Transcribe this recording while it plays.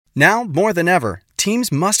Now, more than ever,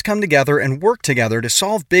 teams must come together and work together to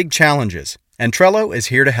solve big challenges, and Trello is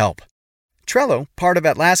here to help. Trello, part of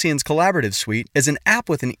Atlassian's Collaborative Suite, is an app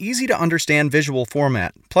with an easy-to-understand visual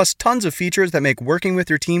format, plus tons of features that make working with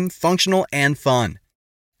your team functional and fun.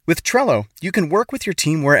 With Trello, you can work with your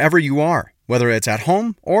team wherever you are, whether it's at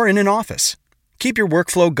home or in an office. Keep your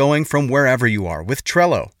workflow going from wherever you are with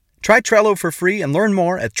Trello. Try Trello for free and learn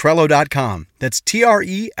more at Trello.com. That's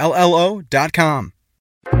Trello.com.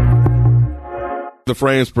 The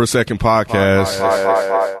Frames Per Second podcast. I'm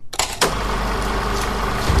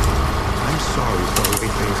sorry for the way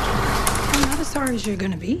things turned out. I'm not as sorry as you're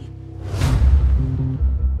gonna be.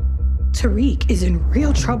 Tariq is in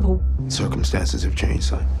real trouble. Circumstances have changed,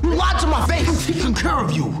 son. You lied to my face. I'm taking care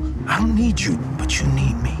of you. I don't need you, but you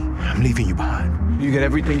need me. I'm leaving you behind. You get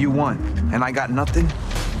everything you want, and I got nothing?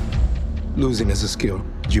 Losing is a skill.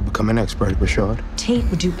 Did you become an expert, Rashad? Tate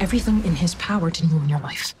would do everything in his power to ruin your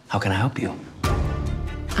life. How can I help you?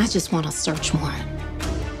 I just want to search warrant.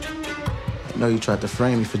 I know you tried to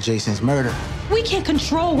frame me for Jason's murder. We can't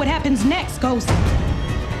control what happens next, Ghost.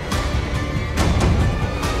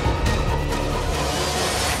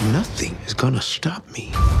 Nothing is gonna stop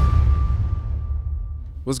me.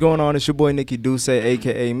 What's going on? It's your boy Nicky Duce,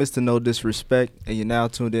 aka Mr. No Disrespect, and you're now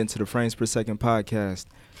tuned in to the Frames Per Second podcast.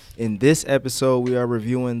 In this episode, we are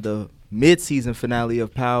reviewing the mid-season finale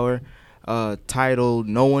of Power, titled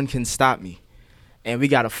 "No One Can Stop Me," and we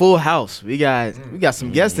got a full house. We got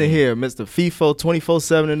some guests in here. Mr. FIFO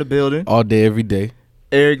 24/7 in the building. All day, every day.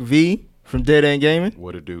 Eric V from Dead End Gaming.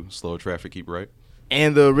 What it do? Slow traffic, keep right.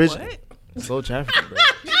 And the original slow traffic, bro.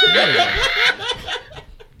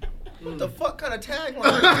 What the fuck kind of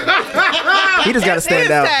tagline? He just got to stand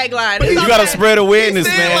out. Tagline. You got to spread awareness,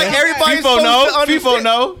 man. Like everybody's FIFO know. FIFO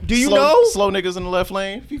know. Do you know? Slow niggas in the left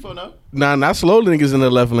lane. FIFO know. Nah, not slow niggas in the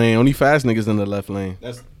left lane. Only fast niggas in the left lane.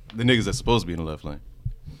 That's the niggas that's supposed to be in the left lane.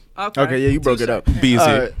 Okay, yeah, you broke it up. B is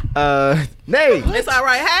here. Nay. It's all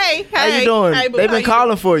right. Hey, How you doing? Hey, boo, They've been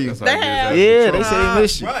calling for you. They have. Yeah, they said they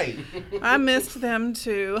missed you. Right. I missed them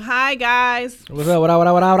too. Hi, guys. What's up? What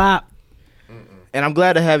up? And I'm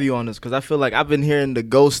glad to have you on this because I feel like I've been hearing the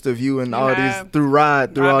ghost of you and all these through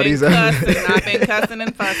all these. I've been cussing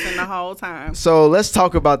and fussing the whole time. So let's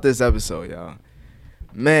talk about this episode, y'all.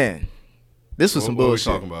 Man, this was some bullshit.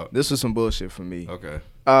 What we talking about? This was some bullshit for me. Okay.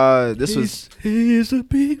 He is a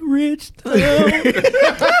big rich town.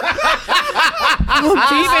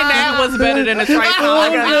 Even that was better than the Trey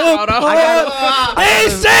song. They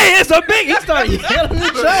say it's a big. He started yelling at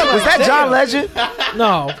each other. Was that John Legend?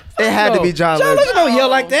 No. It had to be John John Legend. Legend don't yell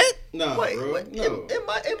like that. No, bro. No.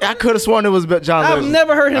 I could have sworn it was John I've Legend.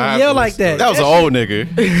 never heard him yell like that. That was an old nigga.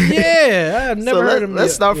 Yeah, I've never heard him.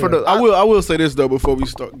 Let's start from the. I will say this though before we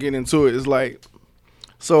start getting into it. It's like,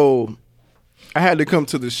 so I had to come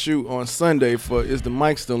to the shoot on Sunday for Is the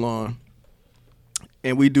Mic Still On?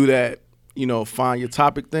 And we do that, find your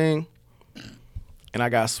topic thing. And I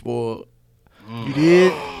got spoiled. You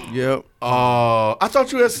did? Yep. I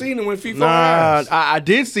thought you had seen it when FIFO Nah, asked. I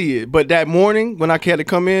did see it. But that morning when I had to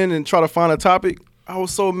come in and try to find a topic, I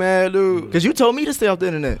was so mad, dude. Because you told me to stay off the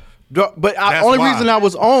internet. But the only reason I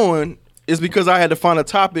was on is because I had to find a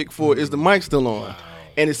topic for Is the Mic Still On?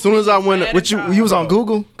 And as soon as I went, you was on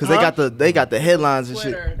Google because they got the headlines and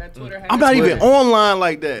shit. I'm not even online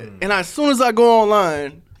like that. And as soon as I go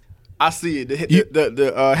online, I see it.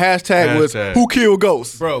 The hashtag was "Who Killed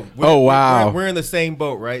Ghost?" Bro. We're in the same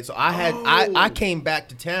boat, right? So I came back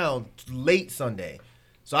to town late Sunday,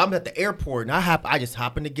 so I'm at the airport and I just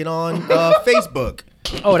happened to get on Facebook.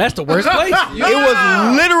 Oh, that's the worst place. It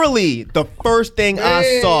was literally the first thing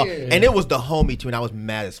I saw, and it was the homie too, and I was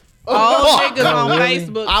mad as fuck. All niggas on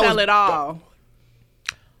Facebook tell it all.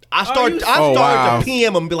 I started to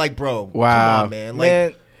PM him and be like, bro, come on, man.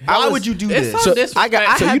 Like, why would you do this? This is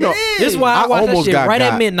why I watched that shit right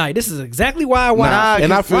at midnight. This is exactly why I watched.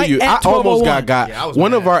 And I feel you. I almost got. Yeah,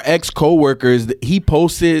 one of our ex-coworkers, he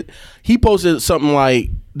posted something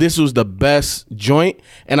like, this was the best joint,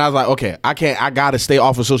 and I was like, okay, I gotta stay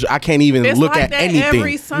off of social. I can't even look at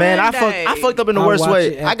anything. Man, I fucked up in the worst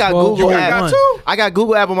way. I got Google app. I got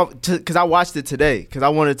Google app on my because I watched it today because I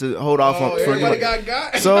wanted to hold off on.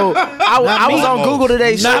 So I was on Google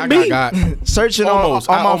today, searching on my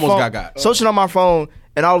phone, searching on my phone.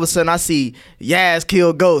 And all of a sudden, I see Yaz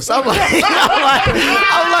kill Ghost. I'm like,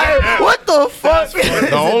 what the fuck?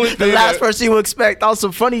 The last person you would expect.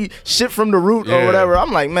 Also, funny shit from the root or whatever.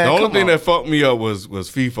 I'm like, man, the only thing that fucked me up was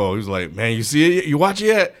FIFO. He was like, man, you see it? You watch it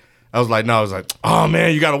yet? I was like, no. I was like, oh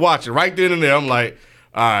man, you gotta watch it right then and there. I'm like,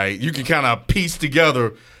 all right, you can kind of piece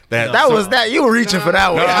together That was that. You were reaching for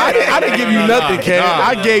that one. I didn't give you nothing, Ken.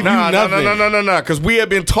 I gave you nothing. No. Because we have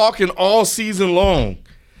been talking all season long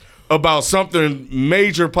about something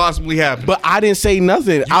major possibly happening. But I didn't say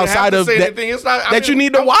nothing outside of that. It's not, that you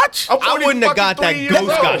need to watch. I wouldn't have got that Ghost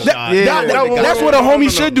got shot. That's what a homie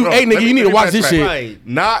should do. Hey, nigga, you need to watch this shit. Right.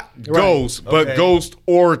 Not Ghost, but Ghost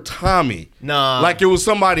or Tommy. Nah. Like it was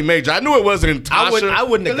somebody major. I knew it wasn't Tasha. I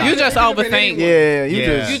wouldn't have got You just overthink. Yeah,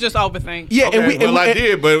 You just overthink. Yeah, Okay, I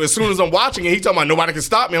did, but as soon as I'm watching it, he talking about nobody can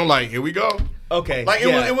stop me. I'm like, here we go. Okay. Like it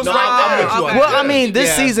was No, right there. okay. Well, I mean,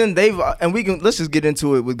 this season they've and let's just get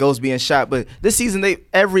into it with Ghost being shot. But this season,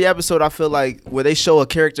 every episode I feel like where they show a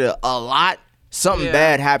character a lot, something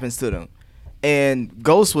bad happens to them. And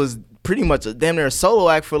Ghost was pretty much a damn near a solo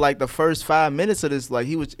act for like the first 5 minutes of this. Like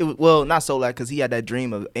it was not solo act because he had that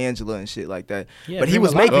dream of Angela and shit like that. Yeah, but he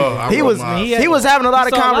was having a lot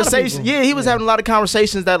of conversations. People. Yeah, he was having a lot of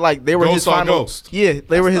conversations that like they were Ghost his on final. Ghost. Yeah,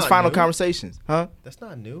 they were his not final new. conversations, huh? That's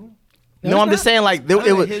not new. No, I'm just saying like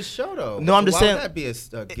it was his show though. No, I'm just saying Why would that be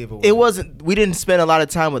a giveaway? it wasn't. We didn't spend a lot of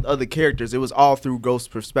time with other characters. It was all through Ghost's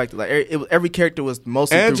perspective. Like every character was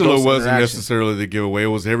mostly through Angela Ghost's wasn't interaction. necessarily the giveaway. It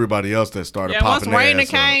was everybody else that started Yeah, once popping their Raina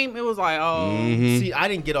ass up. came, it was like, oh. See, I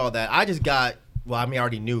didn't get all that. I just got. Well, I mean, I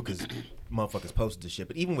already knew because motherfuckers posted this shit.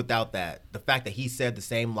 But even without that, the fact that he said the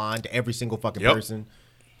same line to every single fucking person.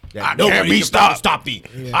 I can't be stopped. Stop me.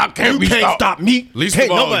 I can't be stopped. Stop me. Least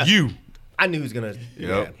of all, you. I knew he was gonna.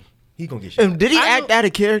 Yeah, he gonna get shot. And did he act out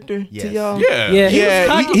of character to y'all? Yeah.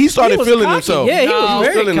 He started feeling himself. Yeah, he No. was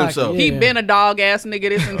very feeling cocky. himself. He been a dog ass nigga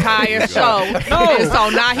this entire show. And so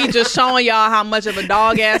now he just showing y'all how much of a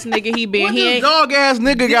dog ass nigga he been. What He does ain't, dog ass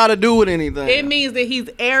nigga got to do with anything? it means that he's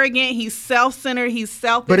arrogant, he's self-centered, he's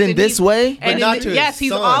selfish. But in and this he's- way? and But not in- to his yes,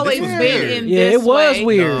 he's son. always This was been weird. in Yeah, this it was way.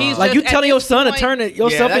 weird. He's Like just you at telling your this son to point- turn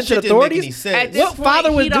yourself that into shit the didn't make any authorities. sense. At this What father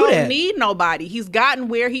point, would he do don't that? need nobody. He's gotten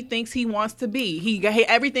where he thinks he wants to be.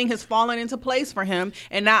 Everything has fallen into place for him,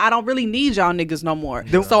 and now I don't really need y'all niggas no more.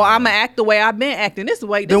 So I'm gonna act the way I've been acting. This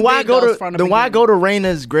way. Then why go to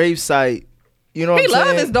Raina's gravesite? You know what He I'm saying?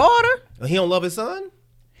 love his daughter. He don't love his son.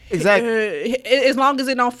 Exactly. As long as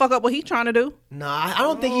it don't fuck up what he trying to do. Nah, I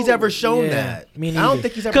don't think he's ever shown that. I don't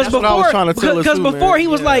think he's ever. Because That's what I was trying to tell us because too, before man. he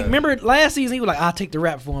was Yeah. like, remember last season he was like, I'll take the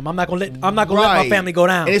rap for him. I'm not gonna let my Right. family go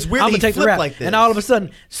down. And it's weird I'm that gonna he take the flipped rap. like this. And all of a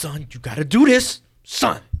sudden, son, you gotta do this,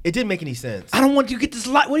 son. It didn't make any sense. I don't want you to get this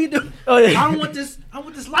life. What are you doing? I don't want this. I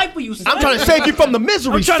want this life for you, son. I'm trying to save you from the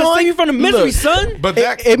misery, I'm trying son. to save you from the misery, Look, son. But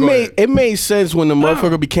it made sense when the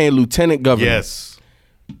motherfucker became lieutenant governor. Yes.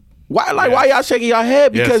 Why y'all shaking your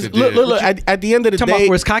head? Yes, Because it look, did. at the end of the Talking day, about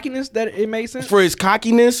for his cockiness that it made sense. for his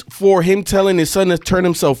cockiness, for him telling his son to turn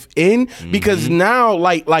himself in, because now,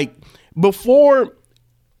 like before,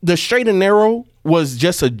 the straight and narrow was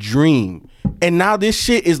just a dream, and now this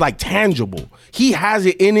shit is like tangible. He has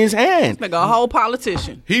it in his hand. Like a whole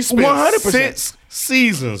politician. He spent 100%. 6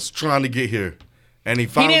 seasons trying to get here, and he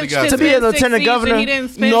finally got to be a lieutenant governor. He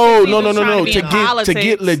didn't spend No, 6 no, seasons no, no, trying no. be To in get- to politics.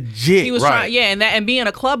 get legit, He was right. trying, and being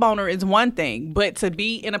a club owner is one thing, but to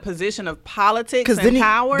be in a position of politics Because and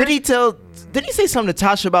power. did he say something to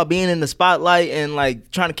Tasha about being in the spotlight and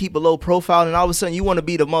like trying to keep a low profile, and all of a sudden you want to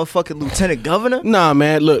be the motherfucking lieutenant governor Nah,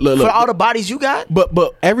 man. Look. for all the bodies you got? But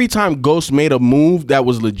every time Ghost made a move that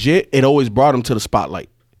was legit, it always brought him to the spotlight.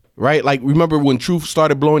 Right? Like, remember when Truth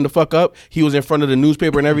started blowing the fuck up? He was in front of the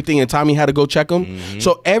newspaper and everything, and Tommy had to go check him.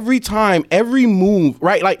 So every time, every move,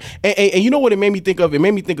 right? Like, and you know what it made me think of? It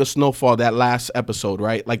made me think of Snowfall, that last episode,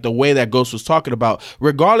 right? Like, the way that Ghost was talking about,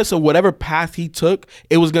 regardless of whatever path he took,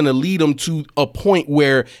 it was going to lead him to a point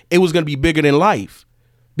where it was going to be bigger than life.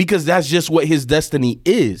 Because that's just what his destiny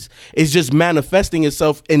is. It's just manifesting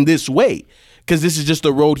itself in this way. Because this is just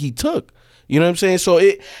the road he took. You know what I'm saying? So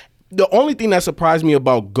the only thing that surprised me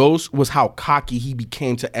about Ghost was how cocky he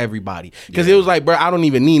became to everybody. Because it was like, bro, I don't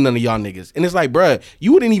even need none of y'all niggas. And it's like, bro,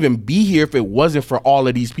 you wouldn't even be here if it wasn't for all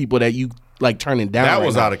of these people that you like turning down. That right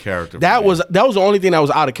was now. out of character. That was the only thing that was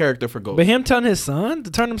out of character for Ghost. But him telling his son to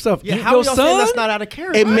turn himself, Yeah, in how your are y'all son. saying that's not out of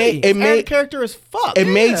character? It made- it It's out made- of character as fuck. It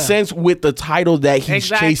made sense with the title that he's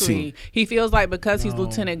chasing. He feels like because he's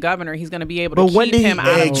lieutenant governor, he's going to be able But to when keep did he? him out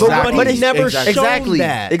of Exactly. But he's never Exactly. shown Exactly.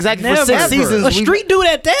 that. Exactly. Never. For 6 seasons, A street dude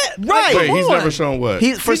at that, right? Wait, he's never shown what? For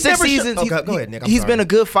He's 6 never seasons, go ahead, Nick, I'm he's sorry. been a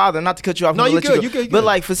good father. Not to cut you off. No, I'm gonna you let good, you good. But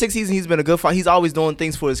like for 6 seasons, he's been a good father. He's always doing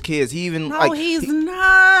things for his kids. He even No, like he's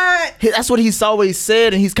not. that's what he's always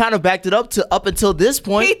said, and he's kind of backed it up until this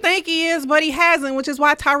point. He think he is, but he hasn't, which is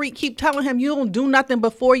why Tariq keep telling him, you don't do nothing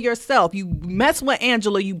before yourself. You mess with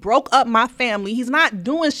Angela. You broke up my family. He's not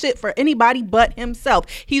doing shit for anybody but himself.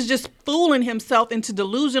 He's just fooling himself into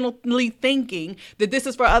delusionally thinking that this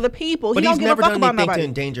is for other people. But he don't give a fuck about nobody. to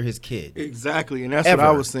endanger his kid. Exactly, and that's what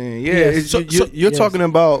I was saying. Yeah, you're talking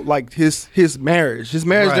about like his marriage. His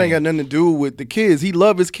marriage ain't got nothing to do with the kids. He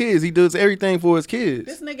love his kids. He does everything for his kids.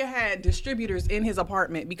 This nigga had distributors in his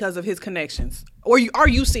apartment because of his connections. Are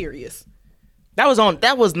you serious? That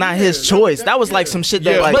was not his choice. That was like some shit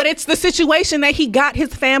that like. But it's the situation that he got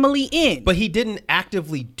his family in. But he didn't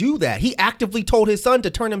actively do that. He actively told his son to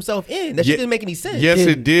turn himself in. That shit didn't make any sense. Yes,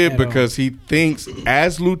 it did, because he thinks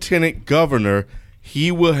as lieutenant governor,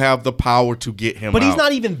 he will have the power to get him But out. he's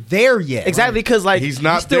not even there yet. Exactly, because like he's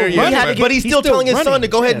not there yet. But he's still telling his son to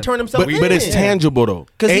go ahead and turn himself in. But it's tangible though.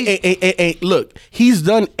 Look, he's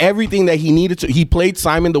done everything that he needed to. He played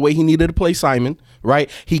Simon the way he needed to play Simon.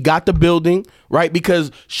 Right, he got the building right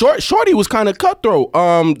because Shorty was kind of cutthroat.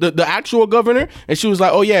 The actual governor, and she was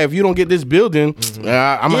like, "Oh yeah, if you don't get this building,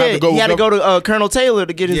 I'm gonna have to go." He had to go to Colonel Taylor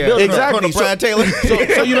to get his building. Exactly, Colonel Brad Taylor. So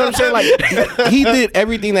you know what I'm saying? Like he did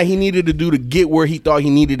everything that he needed to do to get where he thought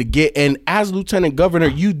he needed to get. And as lieutenant governor,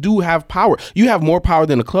 you do have power. You have more power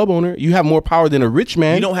than a club owner. You have more power than a rich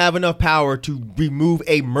man. You don't have enough power to remove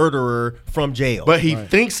a murderer from jail. But he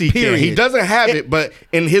thinks he can. He doesn't have it, but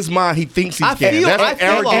in his mind, he thinks he can. That's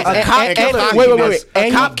arrogant. A cop killer. Wait.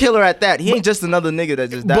 A cop killer at that. He ain't just another nigga that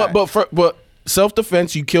just died. But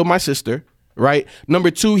self-defense, you killed my sister. Right.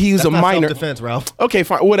 Number 2, he's a minor. Self-defense, Ralph. Okay,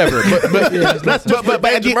 fine, whatever. But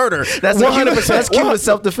that's murder. That's 100%. That's cute with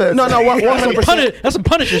self-defense. No, 100%. That's some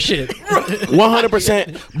Punisher shit.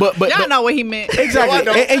 100%. But y'all know what he meant.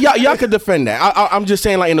 Exactly. And y'all could defend that. I'm just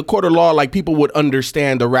saying, like in the court of law, like people would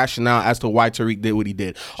understand the rationale as to why Tariq did what he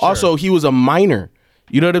did. Sure. Also, he was a minor.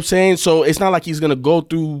 You know what I'm saying? So it's not like he's gonna go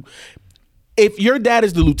through. If your dad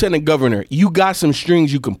is the lieutenant governor, you got some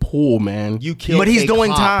strings you can pull, man. You killed but he's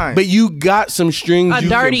doing time. But you got some strings you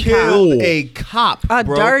can pull. A cop, a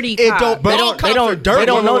dirty cop. They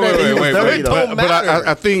don't know that he was dirty. But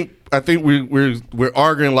I think we're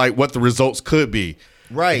arguing like what the results could be.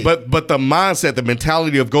 Right. But the mindset, the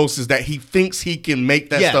mentality of Ghost is that he thinks he can make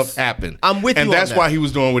that stuff happen. I'm with you. And that's why he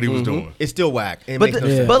was doing what he was doing. It's still whack.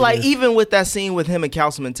 But like even with that scene with him and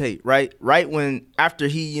Councilman Tate, right when after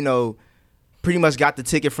he, pretty much got the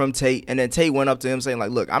ticket from Tate, and then Tate went up to him saying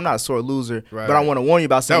like, look, I'm not a sore loser, but I want to warn you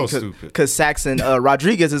about something because Saxon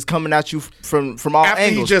Rodriguez is coming at you from all after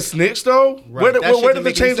angles. He just snitched though? Right. Where did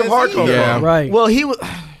the change of heart come from? Right. Well, he was,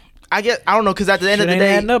 I don't know, because at the end of the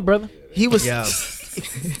day, up, brother. He was. Yeah.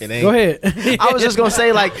 Go ahead. I was just gonna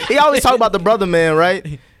say, like, he always talk about the brother man,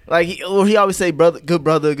 right? Like he always say brother,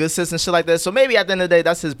 good sis and shit like that. So maybe at the end of the day,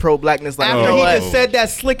 that's his pro-blackness. Like, after he just said that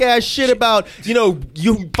slick ass shit about,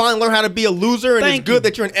 you finally learn how to be a loser, and it's good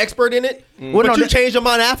that you're an expert in it. But you changed your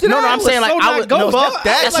mind after that. No, I'm saying like I would fuck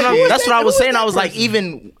that. That's what I was saying. I was like,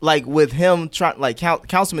 even like with him trying, like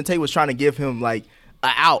Councilman Tate was trying to give him like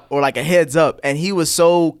a out or like a heads up, and he was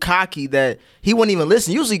so cocky that he wouldn't even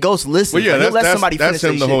listen. Usually Ghost listens. Well, yeah, he'll let somebody finish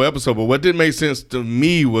him the shit. whole episode. But what didn't make sense to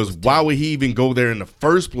me was why would he even go there in the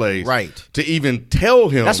first place? Right. To even tell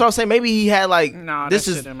him. That's what I was saying. Maybe he had like this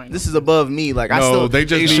is above me. Like they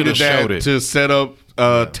just needed that to set up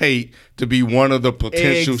Tate to be one of the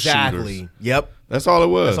potential shooters. Yep. That's all it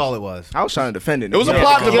was. That's all it was. I was trying to defend it. It was a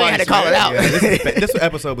plot device. You had to call it out. This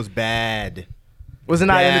episode was bad. Was it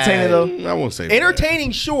not entertaining though? I won't say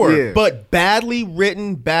entertaining, sure, but badly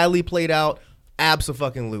written, badly played out.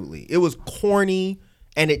 Abso-fucking-lutely. It was corny,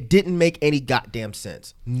 and it didn't make any goddamn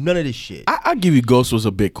sense. None of this shit. I give you Ghost was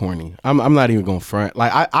a bit corny. I'm not even gonna front.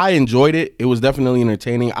 Like I enjoyed it. It was definitely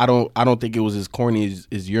entertaining. I don't think it was as corny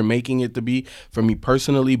as you're making it to be for me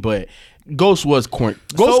personally, but Ghost was corny.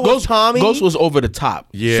 Tommy. Ghost was over the top.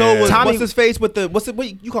 Yeah. So was Tommy, what's his face with the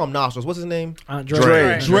what you call him nostrils? What's his name?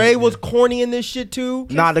 Dre was corny in this shit too.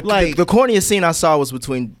 Nah, the corniest scene I saw was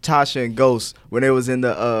between Tasha and Ghost when they was in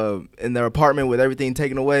their apartment with everything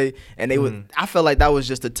taken away, and they I felt like that was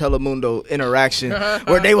just a Telemundo interaction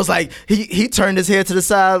where they was like he turned his head to the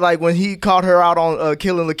side like when he called her out on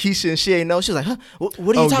killing Lakeisha and she ain't know. She was like, huh?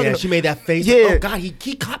 What are you talking about? She made that face. Yeah. Like, oh God,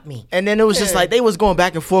 he caught me. And then it was just like they was going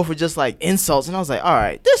back and forth with just like insults, and I was like, all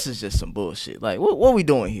right, this is just some bullshit. Like, what we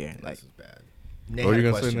doing here? Like, what are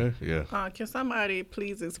you gonna say now? Yeah. Can somebody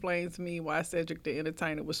please explain to me why Cedric the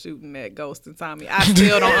Entertainer was shooting at Ghost and Tommy? I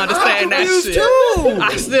still don't understand that shit. Too.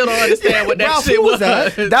 I still don't understand what that Ralph, shit was.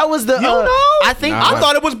 That was the. You don't know? I think I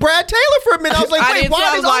thought it was Brad Taylor for a minute. I was like, wait,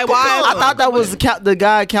 why is why? I thought that was the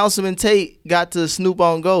guy Councilman Tate got to snoop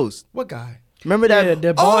on Ghost. What guy? Remember that? Yeah,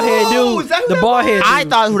 the bald head dude. The bald head dude. I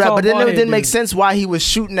thought who that, but then it didn't make dude. sense why he was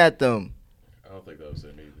shooting at them. I don't think that was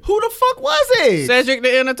him either. Who the fuck was it? Cedric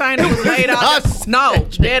the Entertainer was laid out. No,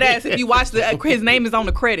 dead ass. If you watch his name is on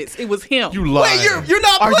the credits. It was him. You lied. Wait, you're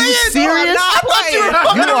not Are playing? you serious? No, I thought you were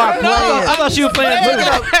You are fucking playing. I thought you were playing. Look it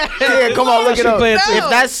up. Yeah, come on, look it up. playing too.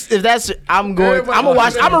 If that's, I'm gonna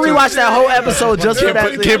rewatch that whole episode just for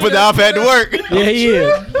that. Can't put the iPad to work. Yeah, he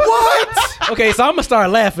is. What? Okay, so I'm gonna start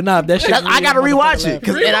laughing now. That shit. I gotta rewatch it.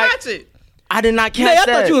 Rewatch it. I did not catch Yeah, I that.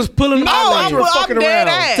 thought you was pulling them out. You were I'm fucking dead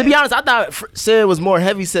around. ass. To be honest, I thought Sid was more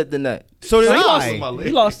heavy set than that. So did He I.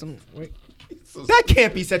 lost him. Wait. That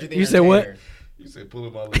can't be Cedric the You said what? Entertainer. You said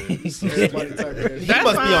pulling my legs. He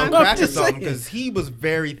must be on crack or something because he was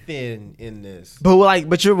very thin in this.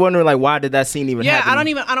 But you're wondering like why did that scene even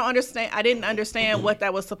happen? I don't understand. I didn't understand what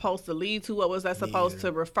that was supposed to lead to. What was that supposed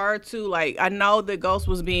to refer to? Like, I know the ghost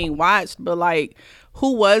was being watched, but like,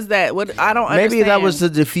 who was that? What I don't understand. Maybe that was to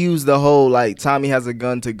diffuse the whole like Tommy has a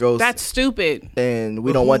gun to Ghost. That's stupid. And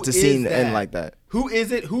we don't want the scene to end like that. Who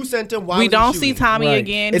is it? Who sent him? Why We was he don't shooting? see Tommy Right.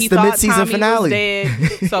 again. It's He the thought mid-season Tommy finale. was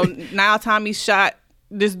dead. So now Tommy shot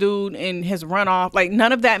this dude and his run off. Like,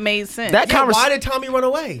 none of that made sense. Why did Tommy run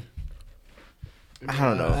away? I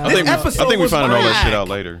don't know. I think we finding all that shit out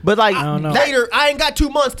later. But like I don't know. Later, I ain't got 2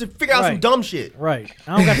 months to figure out some dumb shit. Right.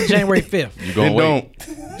 I don't got to January 5th. You gonna wait?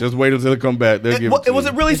 Don't. Just wait until they come back. They'll give it to Was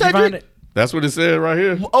you. it really Did you find Cedric? it? That's what it said right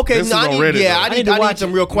here. Okay, This no, is I on need, Reddit, yeah, though. I need need, to I need watch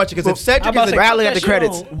some it. real questions because if Cedric is Rally at that the shit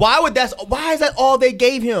credits. on. why is that all they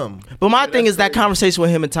gave him? But my thing is that conversation with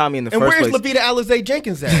him and Tommy in the And first where's place. Levita Alizé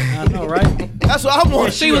Jenkins at? I know, right? That's what I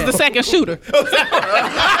want. She was the second shooter.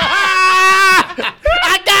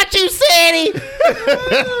 I got you, Sadie.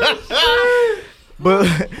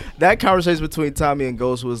 But that conversation between Tommy and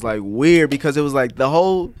Ghost was like weird because it was like the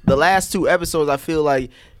last 2 episodes I feel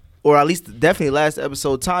like, or at least definitely last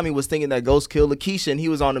episode, Tommy was thinking that Ghost killed Lakeisha and he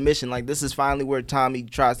was on a mission. Like, this is finally where Tommy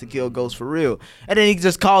tries to kill Ghost for real. And then he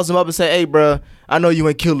just calls him up and say, hey, bruh, I know you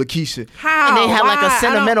ain't killed Lakeisha. How? And they had like Why? a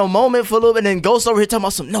sentimental moment for a little bit. And then Ghost over here talking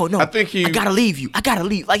about some, no, I think I gotta leave you. I gotta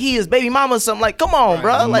leave. Like, he is baby mama or something. Like, come on,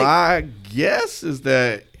 bruh. Like, My guess is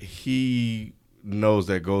that he knows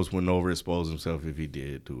that Ghost wouldn't overexpose himself if he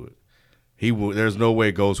did do it. There's no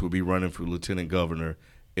way Ghost would be running for lieutenant governor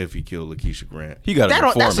if he killed Lakeisha Grant. He got an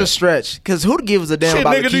informant. that's a stretch. Because who gives a damn Shit,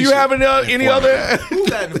 about nigga, Lakeisha? do you have any other? Who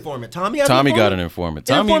got an informant? Tommy got Tommy got an informant.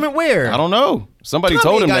 An informant where? I don't know. Somebody Tommy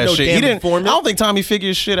told ain't him got that no shit. damn He didn't. informant. I don't think Tommy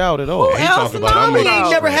figures shit out at all. He talking about Tommy I'm ain't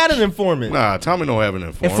never had an informant. Nah, Tommy don't have an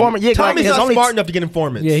informant. Informant, yeah, Tommy's like, not only smart enough to get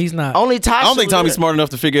informants. Yeah, he's not. Only Tasha. I don't think Tommy's smart enough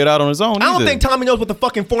to figure it out on his own. I don't either. think Tommy knows what the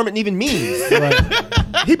fuck informant even means. Right.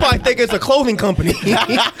 He probably think it's a clothing company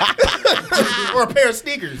or a pair of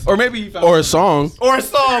sneakers Or maybe he found Or a song. or a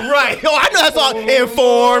song. Right? Oh, I know that song.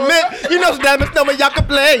 Informant. You know, damn it, number y'all can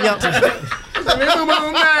play.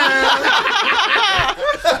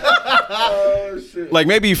 like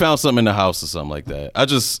maybe he found something in the house or something like that. I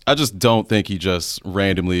just don't think he just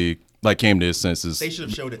randomly like came to his senses. They should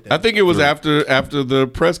have showed it. Then. I think it was after the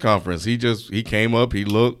press conference. He came up, he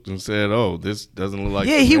looked and said, "Oh, this doesn't look like."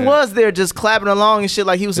 Yeah, the he man." was there just clapping along and shit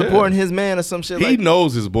like he was supporting his man or some shit. He Like,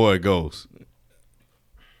 knows his boy Ghost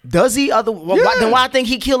does he? Then why think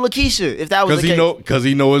he killed Lakeisha if that was the case? because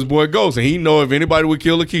he know his boy Ghost, and he know if anybody would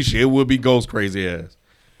kill Lakeisha, it would be Ghost crazy ass.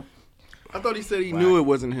 I thought he said he knew it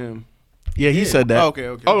wasn't him. Yeah, he said that. Okay.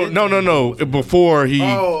 Oh no! Before he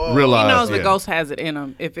realized, He knows the yeah. ghost has it in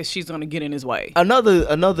him if she's going to get in his way.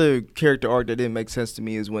 Another character arc that didn't make sense to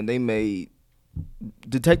me is when they made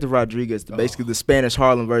Detective Rodriguez basically the Spanish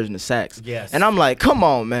Harlem version of Sax. Yes. And I'm like, come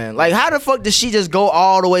on, man. Like, how the fuck did she just go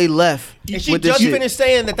all the way left? And she with this just shit? finished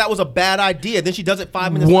saying that was a bad idea. Then she does it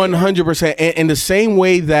 5 minutes. 100%. And in the same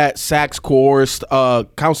way that Sachs coerced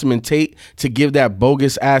Councilman Tate to give that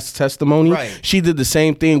bogus ass testimony, Right. she did the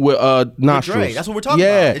same thing with Nostrils. Dre. That's what we're talking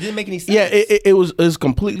about. It didn't make any sense. Yeah, it was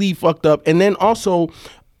completely fucked up. And then also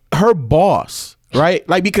her boss. Right?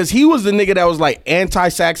 Like, because he was the nigga that was like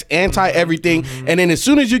anti-Sax, anti-everything. And then as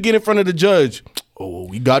soon as you get in front of the judge, oh,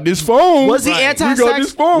 we got this phone. Was he We got anti-sex?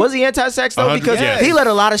 this phone. Was he anti-sex though? 100%. Because Yes. he let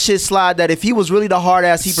a lot of shit slide that if he was really the hard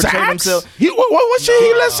ass he portrayed Sax? himself. What shit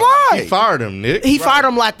he let slide? He fired him, Nick. He fired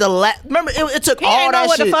him like the remember it took He all didn't know that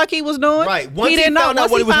what shit. the fuck he was doing. Right. Once He didn't know. found out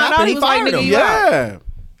Once what he was found out, happening, he he was like, fired nigga, him. you out. Yeah.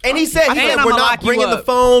 And he said, And we're I'ma not lock you bringing the up."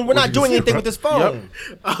 phone. We're not did doing you say, anything bro? with this phone.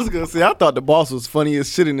 I was gonna say I thought the boss was funny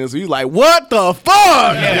as shit in this. He was like, "What the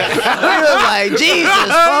fuck?" He was like, Jesus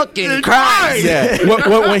fucking Christ. Yeah.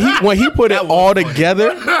 when he put it all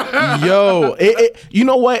together, yo, you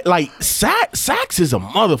know what? Like Sax is a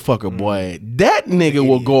motherfucker, boy. That nigga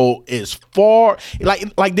will go as far.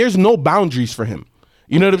 Like there's no boundaries for him.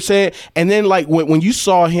 You know what I'm saying? And then like when you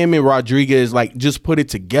saw him and Rodriguez like just put it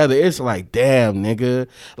together, it's like, damn, nigga.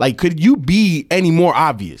 Like, could you be any more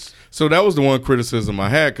obvious? So that was the one criticism I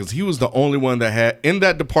had, because he was the only one that had in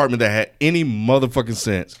that department that had any motherfucking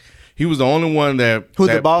sense. He was the only one that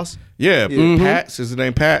the boss? Yeah, Pats is his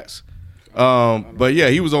name, Pats. But yeah,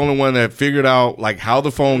 he was the only one that figured out like how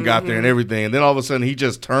the phone got there and everything, and then all of a sudden he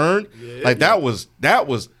just turned. Like that was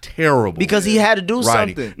terrible because he had to do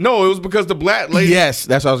something. No, it was because the black lady. Yes,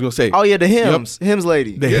 that's what I was gonna say. Oh yeah, the hymns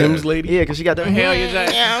lady. The hymns lady. Yeah, because she got the hell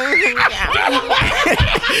yeah.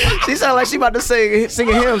 She sounded like she about to singing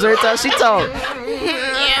hymns every time she talk.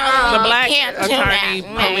 The black attorney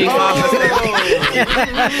police officer.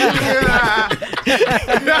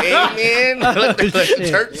 Amen. Let the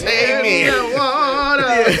church say amen.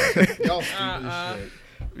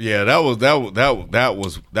 Yeah, that was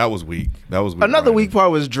weak. That was weak. Another weak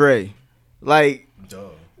part was Dre. Like,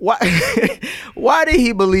 why did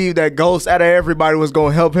he believe that Ghost out of everybody was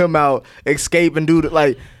gonna help him out escape and do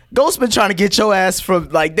like Ghost been trying to get your ass from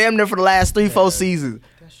like damn near for the last 3-4 seasons.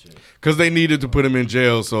 Because they needed to put him in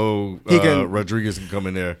jail so Rodriguez can come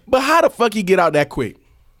in there. But how the fuck he get out that quick?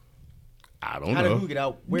 I don't know. How did who get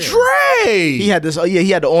out? Where? Dre. He had this. Oh yeah, he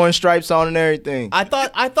had the orange stripes on and everything. I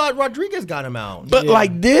thought Rodriguez got him out. But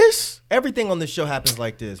like this, everything on this show happens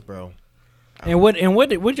like this, bro. And what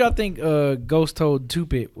y'all think? Ghost told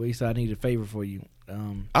Tupac when he said, "I need a favor for you."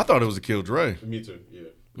 I thought it was to kill Dre. Me too. Yeah.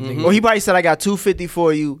 Mm-hmm. Well, he probably said, "I got $250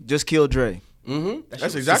 for you. Just kill Dre." Mm-hmm.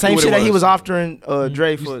 That's exactly the same shit that he was offering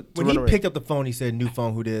Dre for. When he picked up the phone, he said, "New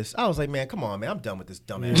phone, who this?" I was like, "Man, come on, man, I'm done with this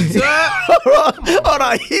dumbass." Hold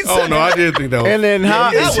on, he said. Oh no, I did think that was. And then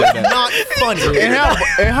how that was not funny.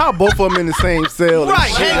 and how both of them in the same cell?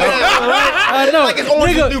 Right, I know. Like it's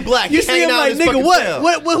Orange is the New Black. You see him like, nigga, what?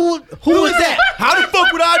 Who is that? How the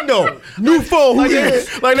fuck would I know? New phone, who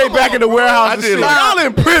this? Like they back in the warehouse and shit. Y'all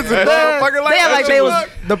in prison, motherfucker. They had like they was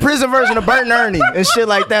the prison version of Bert and Ernie and shit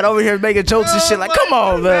like that over here making jokes and shit. Like, come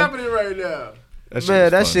on, man. What's happening right now? That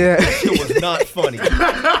shit was not funny.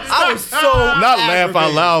 I was so not laugh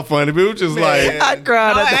out loud funny, but it was just like I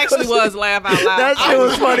cried. No, it actually was laugh out loud. That shit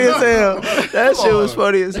was funny as hell. That shit was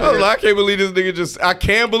funny as hell. I can't believe this nigga I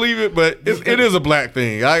can't believe it, but it is a black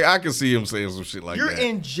thing. I can see him saying some shit like that. You're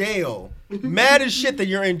in jail. Mad as shit that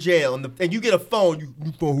you're in jail and you get a phone.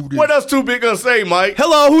 New phone, who this? What else Too Big gonna say, Mike?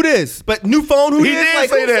 Hello, who this? But new phone, who He this? did Like,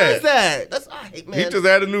 say who that. says that? That's I hate, man. He just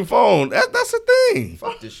had a new phone. That's a thing.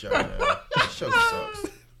 Fuck this show, man. This show sucks.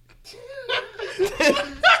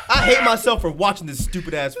 I hate myself for watching this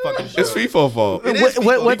stupid ass fucking show. It's FIFO's fault. It is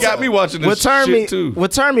FIFO. He got me watching this shit too.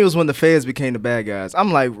 What turned me was when the feds became the bad guys.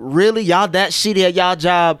 I'm like, really? Y'all that shitty at y'all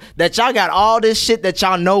job that y'all got all this shit that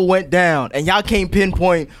y'all know went down and y'all can't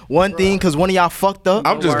pinpoint one thing because one of y'all fucked up?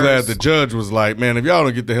 I'm just glad the judge was like, man, if y'all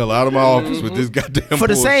don't get the hell out of my office with this goddamn for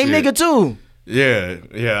the same bullshit. nigga too.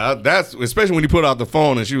 Yeah. That's especially when he put out the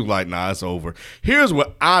phone and she was like, nah, it's over. Here's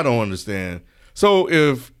what I don't understand. So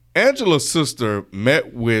if Angela's sister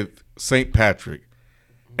met with St. Patrick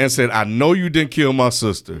and said, I know you didn't kill my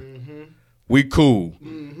sister. Mm-hmm. We cool.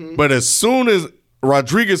 Mm-hmm. But as soon as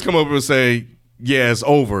Rodriguez come over and say, yeah, it's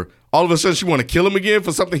over, all of a sudden she want to kill him again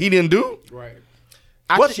for something he didn't do? Right.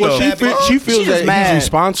 She feels that mad. he's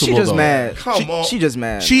responsible. She just though. mad. Come on. She just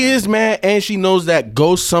mad. She is mad, and she knows that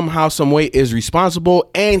Ghost somehow, some way is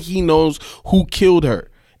responsible, and he knows who killed her,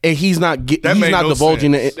 and he's not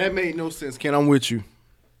divulging it. That made no sense, Ken. I'm with you.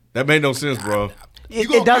 That made no sense, bro.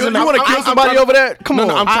 It doesn't matter. You want to kill somebody over there? Come on.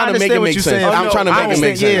 No, I'm trying to make it make sense. I'm trying to make it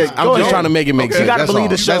make sense. I'm just trying to make it make sense. You gotta believe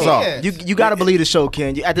the show. That's all. You gotta believe the show,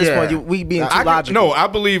 Ken. At this point, we being too logical. No, I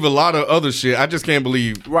believe a lot of other shit. I just can't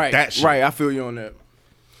believe that shit. Right, I feel you on that.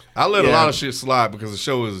 I let a lot of shit slide because the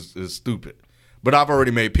show is stupid. But I've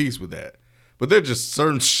already made peace with that. But there's just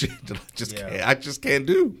certain shit that I just can't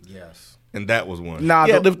do. Yes. And that was one. Nah,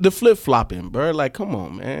 the flip flopping, bro. Like, come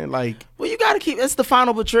on, man. Like, well, you gotta keep. It's the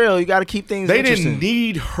final betrayal. You gotta keep things. They interesting. didn't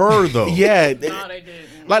need her though. yeah. No, they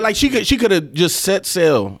didn't. Like she could have just set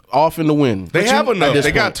sail off in the wind. They have enough.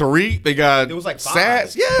 They got Tariq. They got It was like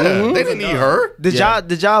Sats. 5. Yeah, they didn't need her. Did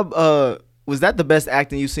y'all? Was that the best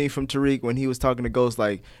acting you seen from Tariq when he was talking to Ghost?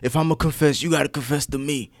 Like, if I'm gonna confess, you gotta confess to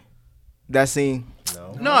me. That scene.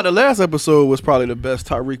 No, the last episode was probably the best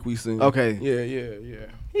Tariq we seen. Okay. Yeah.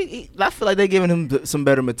 I feel like they're giving him some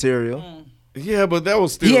better material. Yeah, but that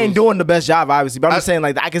was still. He ain't doing the best job, obviously. But I'm just saying,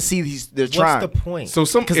 like, I can see they're trying. What's the point? So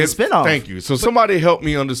because it's spinoff. Thank you. So somebody help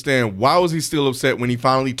me understand why was he still upset when he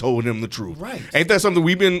finally told him the truth? Right. Ain't that something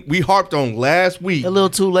we harped on last week? A little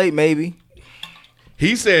too late, maybe.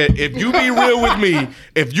 He said, if you be real with me,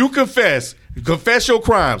 if you confess your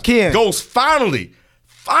crimes. Ken. Ghost finally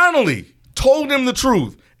told him the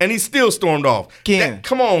truth. and he still stormed off. Ken,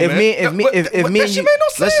 come on, if man. Me and that shit you, made no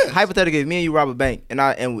let's sense. hypothetically, if me and you rob a bank,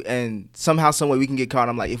 and somehow, some way we can get caught.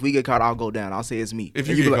 I'm like, if we get caught, I'll go down. I'll say it's me. If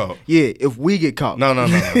And you be get like, caught. yeah. If we get caught, No.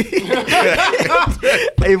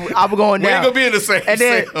 I'm going We down. ain't gonna be in the same And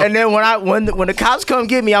then, cell. and then when the cops come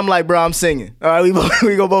get me, I'm like, bro, I'm singing. All right, we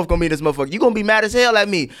both gonna be this motherfucker. You gonna be mad as hell at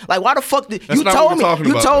me? Like, why the fuck did That's you not told what me? we're talking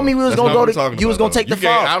You about, told though. me we was That's gonna not go what we're to. talking You was about, gonna take though. the You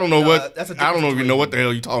can't- fall. I don't know what. that's a I don't different even know what the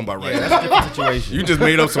hell you talking about right now. That's a different situation. You just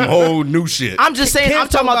made up some whole new shit. I'm just saying. Ken's I'm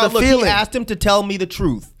talking about the look, feeling. He asked him to tell me the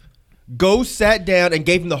truth. Ghost sat down and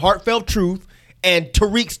gave him the heartfelt truth, and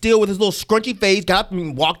Tariq still with his little scrunchy face got up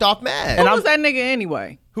and walked off mad. Who was that nigga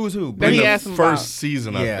anyway? Who's who? That he in asked the him first about.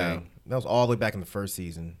 season, I Yeah, think. that was all the way back in the first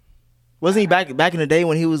season. Wasn't he back in the day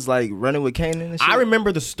when he was like running with Kanan and shit? I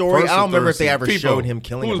remember the story. First I or don't remember third if they ever season. showed People, him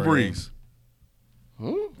killing who him. was or Breeze?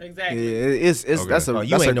 Exactly. Yeah, it's Okay. that's a Oh, you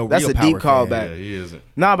that's ain't a no that's real a deep Power fan. callback. Yeah, he isn't.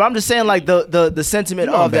 Nah, but I'm just saying like the sentiment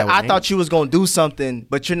You know I'm of that. bad with I thought names. you was gonna do something,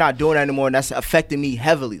 but you're not doing it anymore, and that's affecting me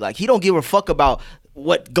heavily. Like he don't give a fuck about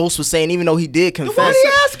what Ghost was saying, even though he did confess. Why did he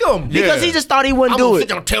ask him? Because Yeah. he just thought he wouldn't do it.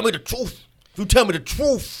 Tell me the truth. You tell me the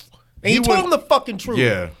truth. And he He told would- him the fucking truth.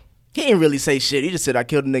 Yeah. He didn't really say shit. He just said I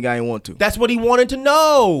killed a nigga I didn't want to. That's what he wanted to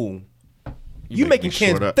know. You make making me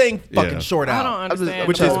Ken's short up. thing fucking Yeah. short I out. don't understand.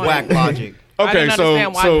 Which the is point. whack logic. I Okay, didn't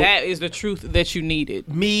understand why so that is the truth that you needed.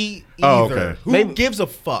 Me Oh, either. okay. Who Maybe- gives a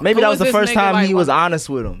fuck? Maybe Who that is was the this first nigga, time like, he was what- honest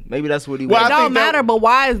with him. Maybe that's what he Well, was. It I don't think that- matter, but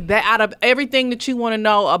why is that out of everything that you want to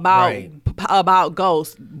know about Right. about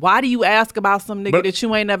Ghost? Why do you ask about some nigga But- that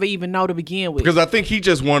you ain't never even know to begin with? Because I think he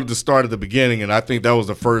just wanted to start at the beginning, and I think that was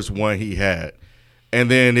the first one he had. And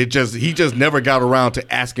then he just never got around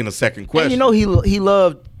to asking a second question. And you know he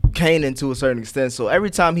loved Kanan to a certain extent. So every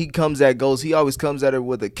time he comes at Ghost, he always comes at her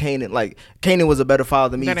with a Kanan. Like Kanan was a better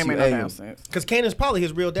father than me. that ain't to make no Amy. damn sense. Because Kanan's probably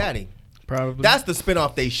his real daddy. Probably. That's the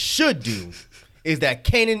spinoff they should do. Is that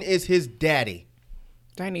Kanan is his daddy?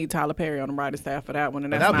 They need Tyler Perry on the writing staff for that one,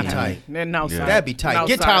 and that's That'd not be happening. tight. Then no, sir. That'd be tight. No,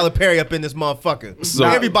 Get sir. Tyler Perry up in this motherfucker. So-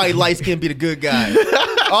 Everybody light skin be the good guy.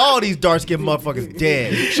 All these dark skinned motherfuckers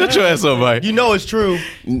dead. Shut your ass up, Mike. You know it's true.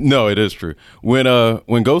 No, it is true.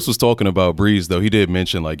 When Ghost was talking about Breeze, though, he did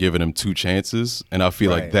mention like giving him 2 chances, and I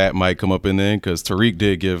feel Right. like that might come up in the end because Tariq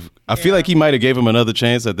did give. I feel like he might have gave him another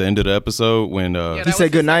chance at the end of the episode when. Yeah, He that said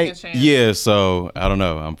was good the night. second chance. Yeah, so I don't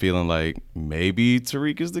know. I'm feeling like maybe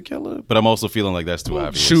Tariq is the killer, but I'm also feeling like that's too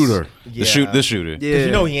obvious. Shooter. The shooter. Yeah, Because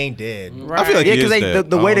you know he ain't dead. I feel like yeah, he is because dead.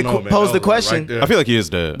 the way I they don't know, man. posed the That was right question, there. I feel like he is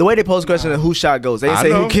dead. the way they posed the question of who shot Ghost, they didn't I say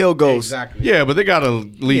know. who killed Ghost. Exactly. Yeah, but they gotta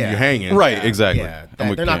leave Yeah. you hanging. Right, exactly. Yeah, I'm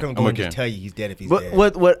with they're not Ken. going to go I'm and with just Ken. tell you he's dead if he's But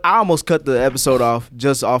dead. what I almost cut the episode off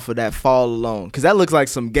just off of that fall alone because that looks like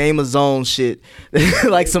some Game of Zone shit,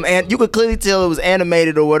 like some you could clearly tell it was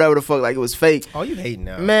animated or whatever the fuck, like it was fake. Oh, you hating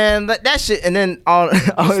now. Man, that shit, and then on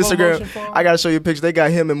Instagram, motion fall? I gotta show you a picture. They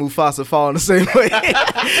got him and Mufasa falling the same way.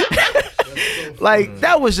 Like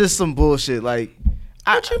that was just some bullshit. Like,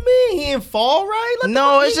 What you mean? He didn't fall, right? Let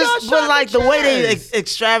no, the- it's he got just shot but in like the way they chest.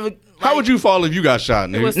 extravagant. How would you fall if you got shot,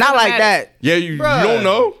 nigga? was Not like cinematic. that. Yeah, you Bruh. don't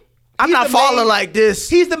know. I'm He's not the falling main- like this.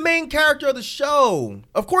 He's the main character of the show.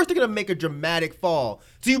 Of course they're gonna make a dramatic fall.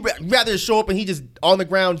 So you rather show up and he just on the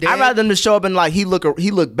ground dead? I'd rather them to show up and like he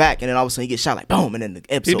look back and then all of a sudden he get shot like boom and then the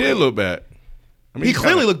He episode. did look bad. I mean, He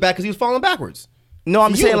clearly kinda- looked back because he was falling backwards. No,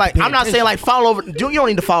 I'm You saying ain't like paying I'm not saying attention. like fall over. You don't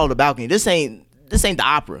need to follow the balcony. This ain't the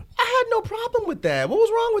opera. I had no problem with that. What was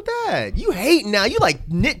wrong with that? You hate now. You like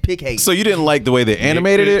nitpick hate. So you didn't like the way they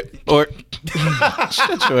animated it, or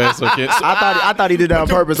shut your ass up, kid. So, I thought he did that on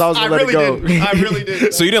purpose. I was gonna let it go. didn't. I really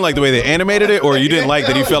did. so you didn't like the way they animated it, or you didn't like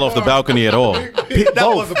that he fell off the balcony at all? That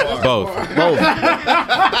was a bar. Both.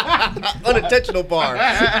 Unintentional bar.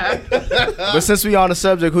 But since we on the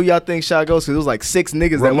subject, who y'all think shot Ghost? 'Cause it was like 6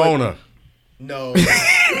 niggas that went. Ramona. No.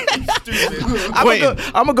 Stupid.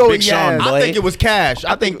 I'm gonna go with Big Sean Yaz. I think it was Cash.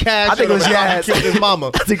 I think Cash. I think it was Yaz. Yaz. Killed his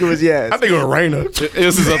mama. I think it was Yaz. I think it was Raina. It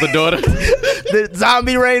was his other daughter. The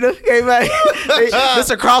zombie Raider came back.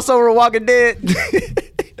 This a crossover with Walking Dead.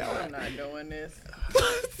 I'm not doing this.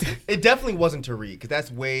 It definitely wasn't Tariq because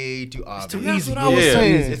that's way too obvious. That's easy. what I was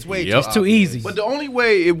saying. It's way Yep. too It's too obvious. easy. But the only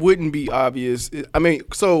way it wouldn't be obvious, I mean,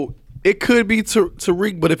 so it could be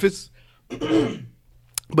Tariq, but if it's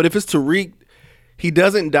Tariq, he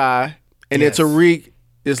doesn't die, and Yes. then Tariq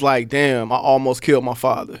is like, damn, I almost killed my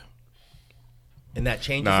father. And that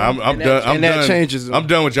changes. Nah, him. I'm done. I'm and that done. changes him. I'm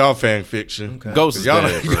done with y'all fan fiction. Ghost is Y'all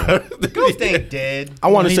dead, bro. Ghost ain't dead. I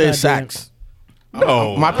want to he say not Sacks.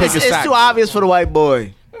 No, My pick is It's Sacks. too obvious for the white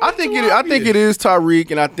boy. I think it is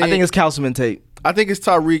Tariq, and I think I think it's Councilman Tate. I think it's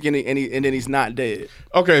Tariq and then he's not dead.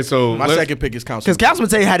 Okay, so my second pick is Councilman. Because Councilman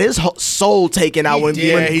Tate had his soul taken out when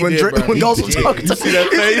Ghost was talking to him. See that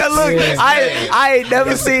face? That look, I ain't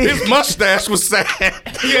never seen. His mustache was sad.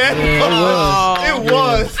 It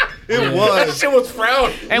was. That shit was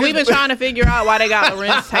frowning. And we've been trying to figure out why they got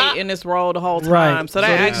Lorenz Tate in this role the whole time. Right. So that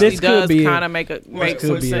So actually this does could be kind of make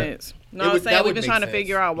some sense. No, I'm saying that we've would been make trying to sense.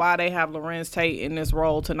 figure out why they have Lorenz Tate in this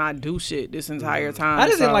role to not do shit this entire time. I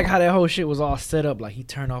just didn't like how that whole shit was all set up. Like he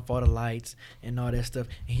turned off all the lights and all that stuff,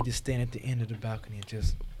 and he just stand at the end of the balcony and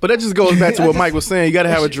just. But that just goes back to what Mike was saying. You got to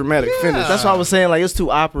have a dramatic finish. That's what I was saying. Like it's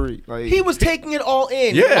too operate. Like He was taking it all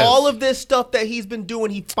in. Yes. All of this stuff that he's been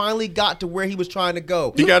doing, he finally got to where he was trying to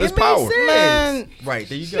go. He got his It made power. sense. Man. Right,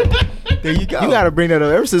 there you go. There you go. You got to bring that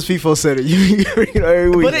up. Ever since FIFO said it, you every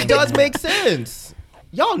week. But it does make sense.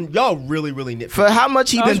 Y'all really nitpick. For how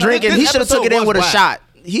much he been drinking, he should have took it in with a shot.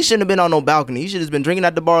 He shouldn't have been on no balcony. He should have been drinking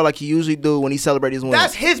at the bar like he usually do when he celebrates his wins.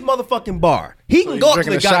 That's his motherfucking bar. He can go up to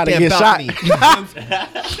the drinking a shot and goddamn get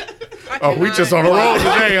balcony. Oh, we just on the road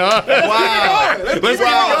today, huh? Wow.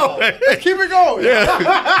 Let's keep it going.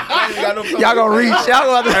 Yeah. Y'all gonna reach. Y'all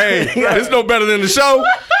gonna Hey, this no better than the show.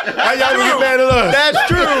 How y'all gonna get mad at us?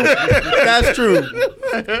 That's true.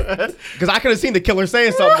 Because I could have seen the killer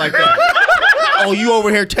saying something like that. Oh, you over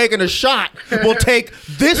here taking a shot. We'll take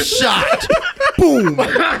this shot. Boom.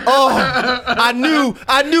 Oh,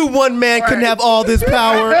 I knew one man couldn't have all this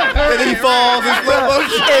power. And then he falls in slow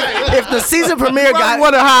motion. If the season premiere got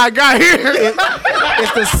wonder how I got here.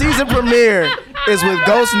 if the season premiere is with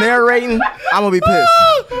Ghost narrating, I'm gonna be pissed.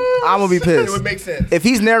 I'm gonna be pissed. It would make sense. If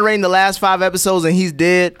he's narrating the last 5 episodes and he's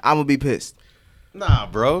dead, I'm gonna be pissed. Nah,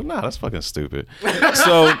 bro. Nah, that's fucking stupid.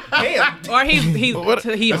 So, Damn. Or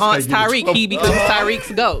he haunts Tariq. He becomes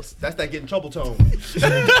Tariq's ghost. That's that get in trouble tone.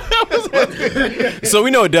 so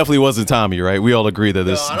we know it definitely wasn't Tommy, right? We all agree that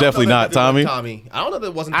this No, I don't definitely know not that it Tommy. wasn't Tommy. I don't know that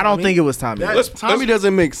it wasn't I Tommy. don't think it was Tommy. Tommy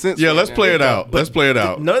doesn't make sense. Yeah, right let's now. play it out. Let's play it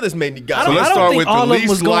out. None of this made me I got don't, let's I don't start think with the all of them least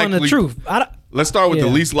was going the likely- truth. Let's start with the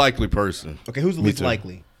Yeah. least likely person. Okay, who's the Me least too.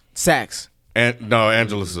 likely? Sax. And no,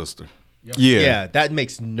 Angela's sister. Yeah, that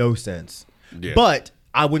makes no sense. Yeah. But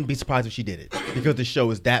I wouldn't be surprised if she did it because the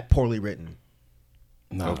show is that poorly written.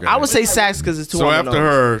 No. Okay. I would say Sax because it's too. So on the after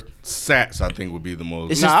nose. her, Sats, I think would be the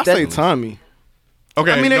most. It's Nah, I just say that- Tommy.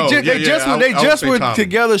 Okay, I mean, no, they just were Tommy.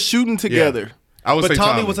 together shooting together. I would But say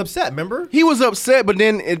Tommy was upset, remember? He was upset, but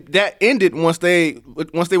then that ended once they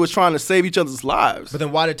was trying to save each other's lives. But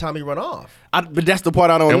then why did Tommy run off? But that's the part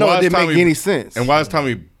I don't And know. why It is didn't make Tommy- any sense. And why is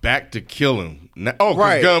Tommy back to kill him? Oh,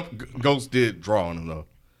 Right. because Ghost did draw on him though.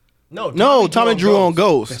 No, Tommy drew on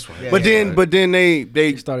Ghost. That's right. But Yeah, then right. but then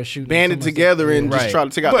they started shooting banded someone. together and just Right. tried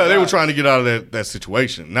to take out. Well, the they were guy. trying to get out of that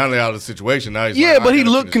situation. Now they're out of the situation. Now he's Yeah, like, but I he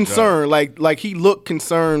gotta looked finish the job. concerned. Like he looked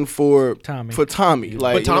concerned for Tommy. For Tommy. Like, But you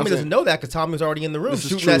know what Tommy I'm doesn't saying? know that because Tommy was already in the room This is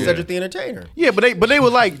shooting true. at Yeah. Cedric the Entertainer. Yeah, but they were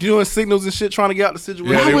like doing signals and shit, trying to get out the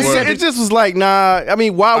situation. Yeah, they were. It just was like, nah. I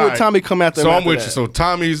mean, why All would right. Tommy come after? So him I'm after with that? you. So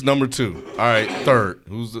Tommy's number 2. All right, third.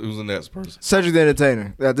 Who's the next person? Cedric the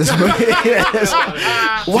Entertainer. At this point.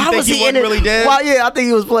 Why think was he he in wasn't it? really dead? Why, yeah, I think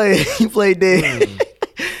he was playing. He played dead.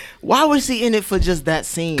 Why was he in it for just that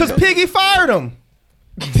scene? Because though? Piggy fired him.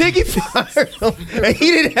 Piggy fired him. And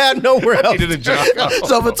he didn't have nowhere else. He did a job.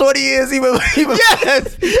 So for 20 years he was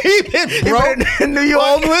Yes, he been broke in New York.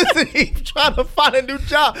 homeless, and he trying to find a new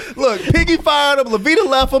job. Look, Piggy fired him. Levita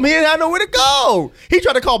left him. He didn't have nowhere to go. He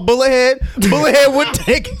tried to call Bullethead. Bullethead wouldn't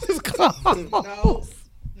take his call.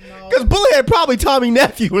 Because Bullethead probably Tommy's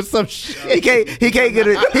nephew or some shit. He can't get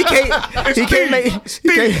it. He can't make. He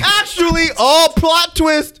can't. Actually, all plot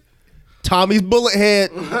twist. Tommy's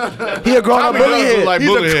Bullethead. He a grown up Tommy bully does look head. like He's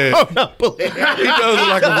a Bullethead. grown-up Bullethead. He does look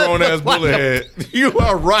like a grown ass Bullethead. You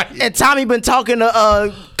are right. And Tommy been talking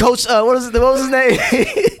to Coach. What was his name?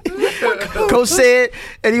 Coach said,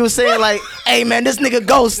 and he was saying like, "Hey man, this nigga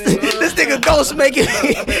Ghost, this nigga Ghost making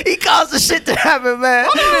he caused the shit to happen, man."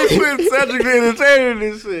 Why they put Cedric the Entertainer in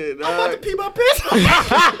this shit? I'm about to pee my pants.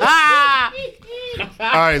 All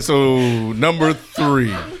right, so number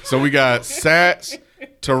 3. So we got Sats,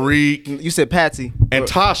 Tariq, You said Patsy. and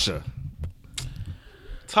Tasha.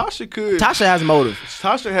 Tasha could. Tasha has motive.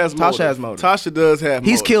 Tasha has motive. Tasha has motive. Tasha does have.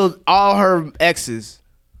 He's motive. killed all her exes,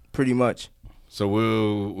 pretty much. So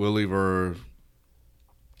we'll leave her.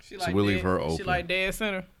 We'll leave her open. She like dead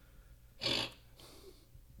center.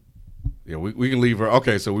 Yeah, we can leave her.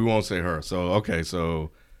 Okay, so we won't say her. So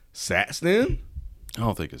Sats then. I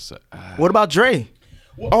don't think it's. What about Dre?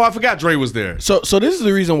 Oh, I forgot Dre was there. So this is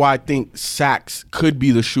the reason why I think Sax could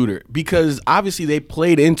be the shooter, because obviously they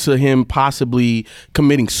played into him possibly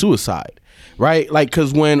committing suicide, right? Like,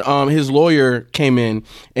 because when his lawyer came in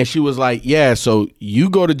and she was like, yeah, so you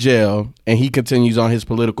go to jail and he continues on his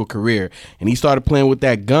political career, and he started playing with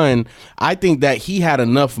that gun, I think that he had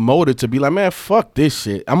enough motive to be like, man, fuck this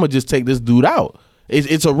shit. I'm going to just take this dude out.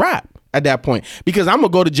 It's a wrap at that point, because I'm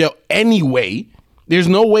going to go to jail anyway. There's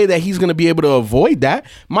no way that he's going to be able to avoid that.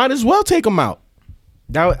 Might as well take him out.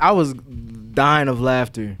 I was dying of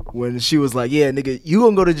laughter when she was like, yeah, nigga, you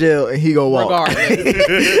gonna go to jail and he gonna walk. Like,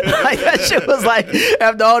 that shit was like,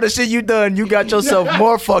 after all the shit you done, you got yourself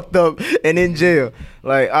more fucked up and in jail.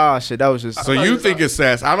 Like, shit, that was just. So you think it's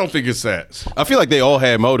Sass? I don't think it's Sass. I feel like they all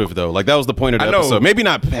had motive though. Like that was the point of the episode. Maybe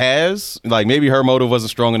not Paz. Like maybe her motive wasn't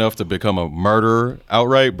strong enough to become a murderer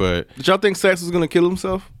outright. But did y'all think Sass was gonna kill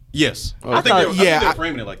himself? Yes, Okay. I think they're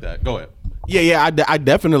framing it like that. Go ahead. Yeah, I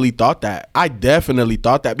definitely thought that.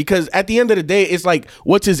 Because at the end of the day, it's like,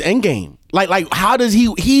 what's his end game? Like how does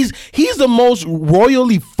he's the most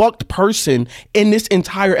royally fucked person in this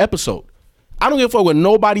entire episode. I don't give a fuck what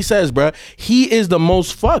nobody says, bruh. He is the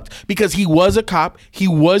most fucked because he was a cop. He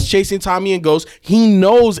was chasing Tommy and Ghost. He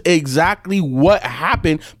knows exactly what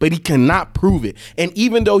happened, but he cannot prove it. And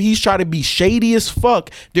even though he's trying to be shady as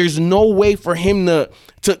fuck, there's no way for him to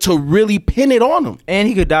really pin it on him. And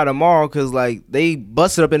he could die tomorrow because like they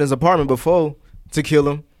busted up in his apartment before to kill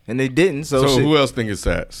him, and they didn't. So who else think it's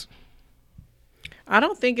Sass? I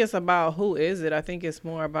don't think it's about who is it. I think it's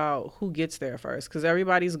more about who gets there first, because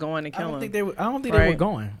everybody's going to kill him. I don't think they were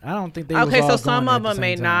going. I don't think they. Okay, was all so some going of at them the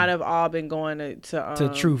may same not time. have all been going to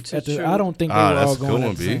Truth. Truth. I don't think they were all going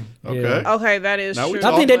at the same. Okay. Yeah. Okay, that is true.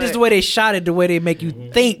 I think that's just the way they shot it, the way they make you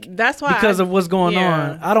think. That's why because of what's going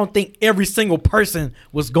on. I don't think every single person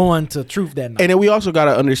was going to Truth that night. And then we also got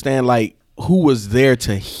to understand like who was there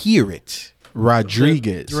to hear it.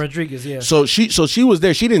 Rodriguez, yeah. So she was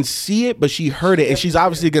there. She didn't see it, but she heard it, and she's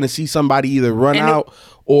obviously gonna see somebody either run out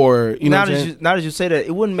or now that you say that,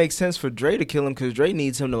 it wouldn't make sense for Dre to kill him because Dre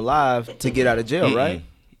needs him alive to get out of jail, right?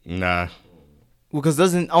 Nah. Well, because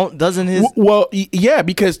doesn't his yeah,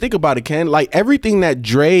 because think about it, Ken. Like everything that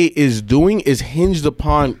Dre is doing is hinged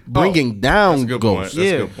upon bringing down Ghost.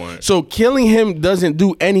 That's a good point. So killing him doesn't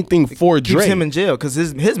do anything for Dre. Keeps him in jail because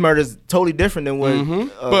his murder is totally different than what.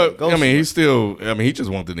 But Ghost I mean, he just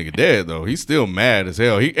want the nigga dead though. He's still mad as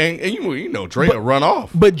hell. And you know Dre will run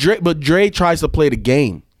off. But Dre tries to play the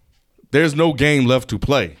game. There's no game left to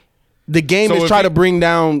play. The game is try to bring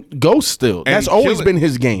down Ghost still. That's always been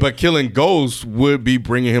his game. But killing Ghost would be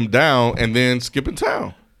bringing him down and then skipping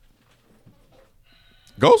town.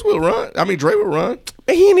 Ghost will run. I mean, Dre will run.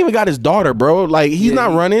 And he ain't even got his daughter, bro. Like, he's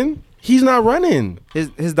not running. He's not running.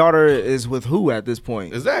 His daughter is with who at this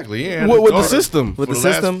point? Exactly. Yeah. With the system. With the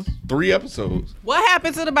system. 3 episodes. What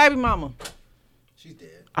happened to the baby mama?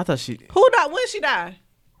 I thought she. Who died? When she died?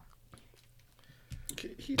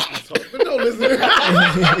 Don't listen.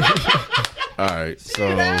 All right. So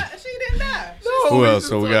She didn't die. who else?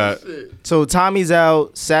 So we got. So Tommy's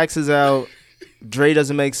out. Sax is out. Dre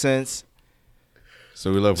doesn't make sense.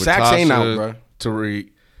 So we left with Sax Tasha, ain't out, bro. Tariq.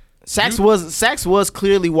 Sax was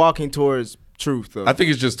clearly walking towards Truth though. I think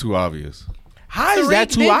it's just too obvious. How is Tariq that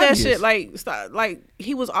too did obvious? that shit like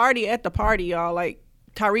he was already at the party, y'all. Like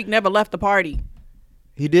Tariq never left the party.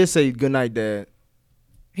 He did say good night, Dad.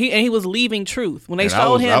 He was leaving Truth. When they And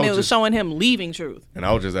showed him, I it was just- showing him leaving Truth. And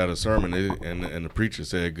I was just at a sermon, and the preacher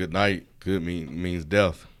said, "Good night." Good means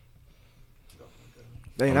death.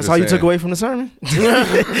 Dang, I'm that's just all you took saying. away from the sermon?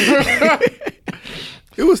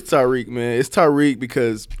 It was Tariq, man. It's Tariq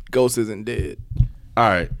because Ghost isn't dead. All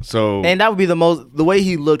right, so And that would be the way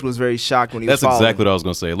he looked was very shocked when he That's was following. exactly what I was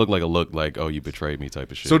gonna say. It looked like a look like, oh, you betrayed me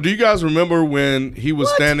type of shit. So do you guys remember when he was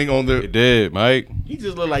standing on the? It did, Mike. He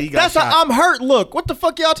just looked like he got That's shot. a I'm hurt look. What the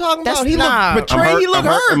fuck y'all talking about? He looked betrayed. He looked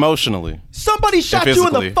I'm hurt. emotionally. Somebody shot you in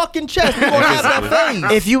physically. the fucking chest. You gonna have that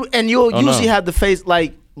face? If you and you'll Oh, no. usually have the face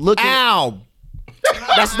like looking. Ow.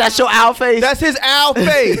 That's your owl face. That's his owl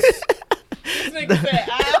face.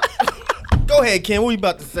 Go ahead, Ken. What you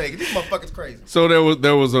about to say? This motherfucker's crazy. So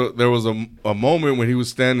there was a moment when he was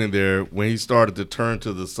standing there when he started to turn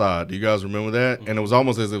to the side. Do you guys remember that? And it was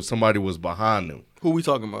almost as if somebody was behind him. Who we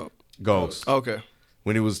talking about? Ghost. Okay.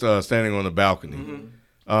 When he was standing on the balcony.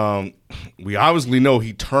 We obviously know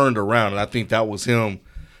he turned around, and I think that was him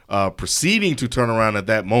proceeding to turn around at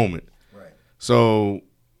that moment. Right. So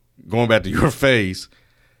going back to your face,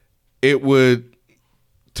 it would,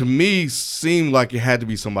 to me, seem like it had to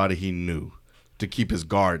be somebody he knew to keep his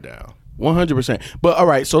guard down. 100%. But all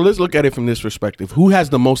right, so let's look at it from this perspective. Who has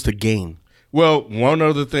the most to gain? Well, one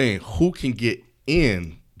other thing, who can get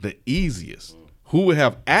in the easiest? Who would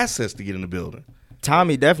have access to get in the building?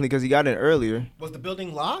 Tommy definitely, because he got in earlier. Was the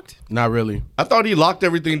building locked? Not really. I thought he locked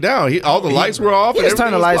everything down. All the lights were off. He just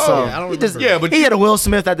turned the lights off. But he had a Will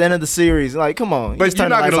Smith at the end of the series. Like, come on. But you're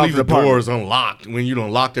not gonna leave the doors unlocked when you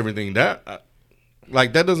don't locked everything down.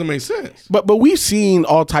 Like, that doesn't make sense. But we've seen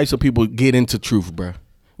all types of people get into truth, bruh.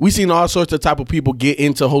 We've seen all sorts of type of people get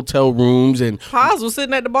into hotel rooms and. Paz was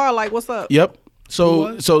sitting at the bar like, "What's up?" Yep.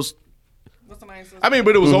 So. I mean,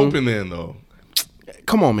 but it was open then, though.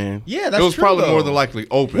 Come on, man. Yeah, that's it was true, probably though. more than likely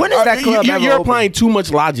open. When is that club ever You're open? applying too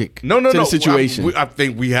much logic. No. to the situation. I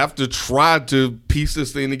think we have to try to piece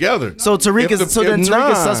this thing together. So Tariq is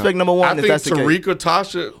suspect number one. I if think that's the Tariq case. or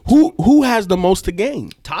Tasha. Who has the most to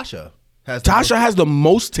gain? Tasha has the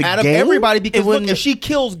most to out of gain? everybody because look, if she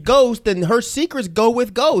kills Ghost, then her secrets go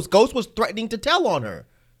with Ghost. Ghost was threatening to tell on her.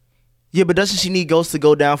 Yeah, but doesn't she need Ghost to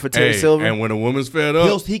go down for Terry Silver? And when a woman's fed up,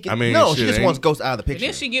 she just wants Ghost out of the And picture.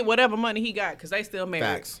 then she get whatever money he got because they still married.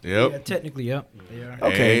 Facts. Yep. Yeah, technically, yep. They are.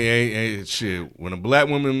 Okay. Hey, shit. When a black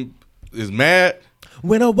woman is mad,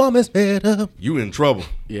 when a woman's fed up, you in trouble.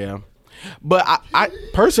 Yeah. But I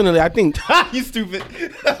personally, I think you stupid.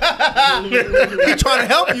 He trying to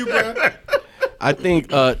help you, bro. I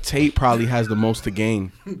think Tate probably has the most to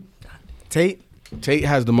gain. Tate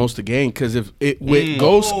has the most to gain because if it with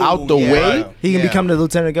Ghost out the way, he can become the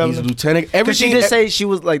lieutenant governor. He's a lieutenant. Because Everything she did say she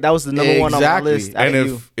was like that was the number one on my list. And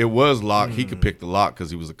if it was locked, he could pick the lock because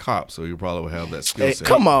he was a cop, so he probably would have that skill set.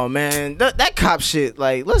 Come on, man, that cop shit.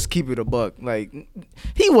 Like, let's keep it a buck. Like,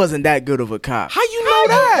 he wasn't that good of a cop. How you know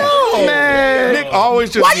that? Oh, man, Nick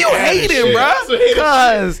always just why you hating, bro?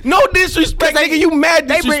 Because no disrespect, nigga. You mad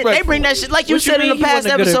disrespectful. They bring that shit like you What you said in mean the he past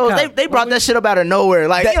wasn't a good episodes. cop? They brought that shit up out of nowhere.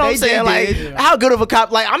 Like, you know what I'm saying? Like, how good of a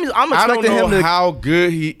cop? Like, I'm I don't expecting know him to. how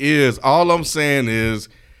good he is. All I'm saying is,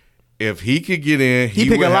 if he could get in, he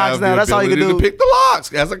picking would locks have now. the That's all he ability could to do. pick the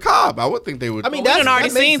locks as a cop. I would think they would. I mean, We done that already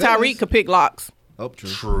seen makes sense. Tyreek could pick locks. Oh, true.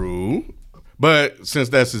 True. But since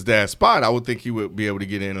that's his dad's spot, I would think he would be able to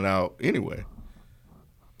get in and out anyway.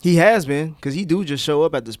 He has been because he do just show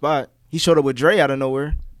up at the spot. He showed up with Dre out of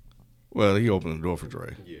nowhere. Well, he opened the door for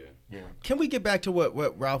Dre. Yeah. Can we get back to what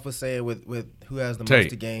Ralph was saying with who has the Tate. most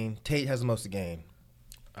to gain? Tate has the most to gain.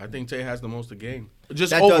 I think Tate has the most to gain.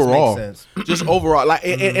 Just That does make overall, sense. just overall, like,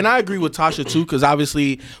 and I agree with Tasha too, because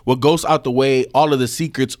obviously, what goes out the way, all of the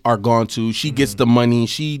secrets are gone to. She gets the money.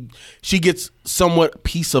 She gets somewhat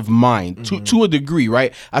peace of mind to a degree,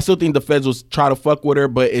 right? I still think the feds will try to fuck with her,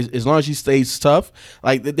 but as long as she stays tough,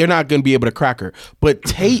 like they're not gonna be able to crack her. But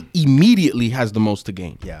Tate immediately has the most to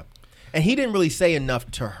gain. Yeah. And he didn't really say enough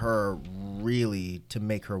to her really to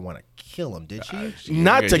make her want to kill him, did she?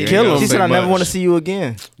 Not to you kill ain't him. She said, "I much. never want to see you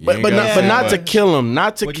again." But ain't gotta say not to much. kill him.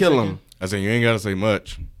 Not to What'd you kill say, him. I said you ain't got to say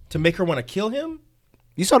much. To make her want to kill him?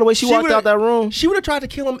 You saw the way she walked would've- out that room. She would have tried to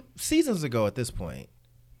kill him seasons ago at this point.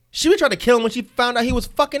 She would try to kill him when she found out he was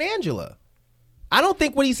fucking Angela. I don't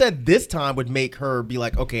think what he said this time would make her be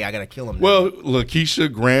like, okay, I got to kill him now. Well,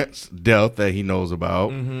 Lakeisha Grant's death that he knows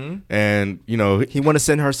about, and you know He want to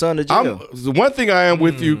send her son to jail. the one thing I am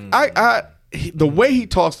with you, the way he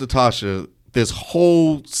talks to Tasha this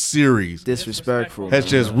whole series Disrespectful. has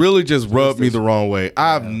just really just rubbed me the wrong way.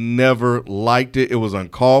 I've never liked it. It was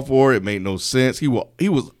uncalled for. It made no sense. He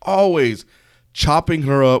was always chopping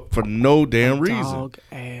her up for no damn reason. Dog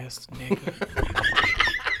ass nigga.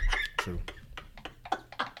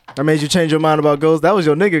 I made you change your mind about Ghost. That was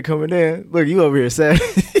your nigga coming in. Look, you over here sad.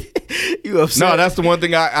 You upset. No, that's the one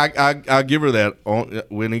thing I give her that on,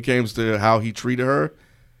 when it comes to how he treated her.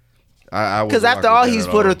 Because after all he's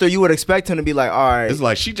put her through, you would expect him to be like, all right. It's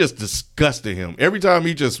like she just disgusted him. Every time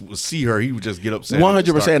he just would see her, he would just get upset.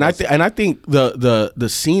 100%. And I think the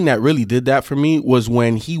scene that really did that for me was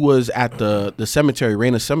when he was at the cemetery,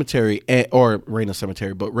 Raina's cemetery,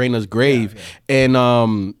 but Raina's grave,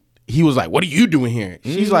 and he was like, "What are you doing here?"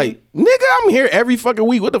 She's like, "Nigga, I'm here every fucking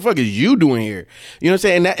week. What the fuck is you doing here?" You know what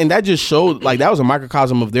I'm saying? And that just showed like that was a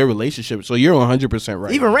microcosm of their relationship. So you're 100%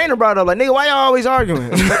 right. Even Raina brought up like, "Nigga, why y'all always arguing?"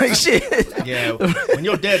 Like shit. Yeah, when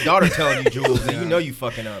your dead daughter telling you, Jules, then you know you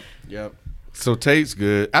fucking up. Yep. So Tate's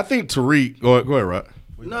good. I think Tariq. Go ahead, Rod.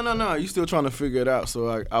 No. You still trying to figure it out.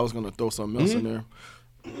 So I was gonna throw something else in there.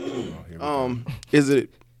 Is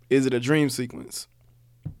it a dream sequence?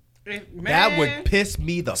 That would piss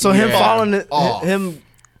me the So him fuck falling, off. him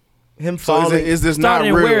So falling. is this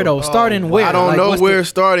Starting not real? where though? Starting where? I don't Like, know what's where the- it's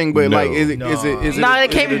starting, but No. like, is it? Nah,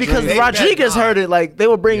 it can't be because They Rodriguez bet heard it. Like they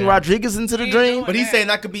would bring Rodriguez into the dream. But he's saying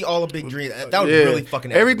that could be all a big dream. That would be really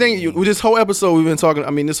fucking everything. With this whole episode, we've been talking.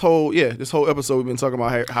 I mean, this whole episode, we've been talking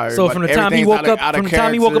about how. So from the time he woke up, from the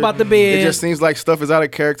time he woke up out the bed, it just seems like stuff is out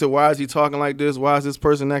of character. Why is he talking like this? Why is this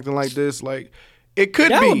person acting like this? Like, it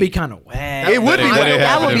could that be. would be kind of whack. It would be whack.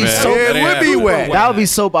 That would be so. It would be whack. That would be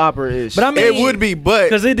soap opera-ish. But I mean, It would be, but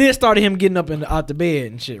because it did start him getting up out the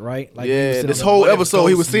bed and shit, right? Like he was yeah, sitting this on the- whole What if episode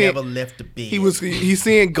he was Ghost seeing. never left the bed? He's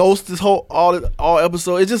seeing ghosts this whole all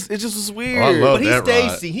episode. It just was weird. Oh, I love But he that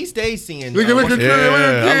stays ride. he stays seeing. Look at what's- Yeah,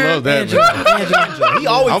 I love that. man. He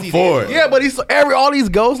always I'm sees for Angela. it. Yeah, but he's all these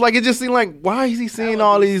ghosts. Like it just seemed like why is he seeing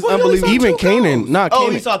all these Well, he only saw unbelievable? two Even Kanan, ghosts. not Oh,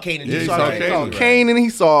 Kanan. he saw Kanan. Yeah, He he saw saw Kanan. Kanan. Kanan. He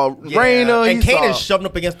saw Yeah. Raina. And he Kanan's saw. shoving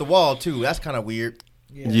up against the wall too. That's kind of weird.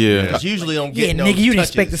 Yeah. Because usually don't get Yeah, no nigga, you didn't touches.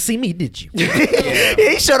 expect to see me, did you?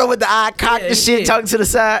 He showed up with the eye cocked and shit, talking to the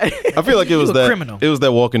side. I feel like it was You a that criminal. it was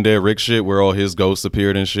that Walking Dead Rick shit where all his ghosts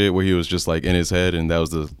appeared and shit, where he was just like in his head, and that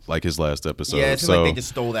was his last episode. Yeah, it seems so like they just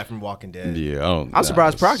stole that from Walking Dead. yeah, I don't. I'm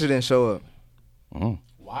surprised Proctor didn't show up.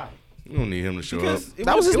 Why? You don't need him to show Because up. it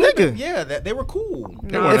That was his it nigga. Yeah, they were cool.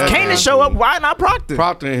 They weren't If that Kanan cool. show up, why not Proctor?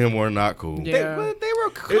 Proctor and him were not cool. Yeah. They were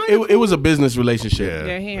kind It was a business relationship. Yeah.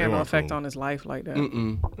 Yeah, he they had no weren't effect cool. on his life like that.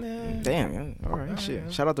 Damn, yeah. All right,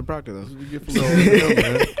 shit. Shout out to Proctor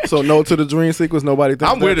though. So no to the dream sequence. Nobody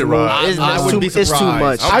thinks I'm with that's it, a movie? Rod. It's, I it's wouldn't too, be it's too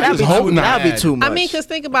surprised. much. I That'd just be hope too- not. That'd be too much. I mean, because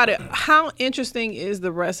think about it. How interesting is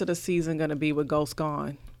the rest of the season going to be with Ghost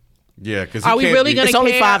gone? Yeah, because Are we really going to It's care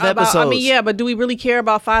only 5 about, I episodes. mean, yeah, but do we really care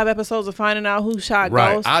about 5 episodes of finding out who shot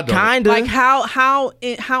Right, Ghost? I don't. Kinda. Like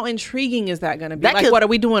how intriguing is that going to be? That Like, could- what are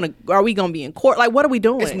we doing? Are we going to be in court? Like, what are we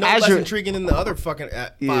doing? It's no As less you're- intriguing than the other fucking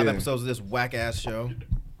 5 Yeah. episodes of this whack ass show.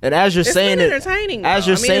 And as you're It's saying been it, entertaining. as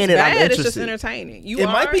though. you're I mean, saying it's it, bad, I'm It's just interested. entertaining.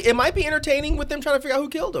 It might be entertaining with them trying to figure out who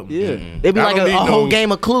killed him. Yeah, it'd be I like don't a need whole no-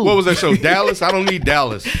 game of Clue. What was that show? Dallas? I don't need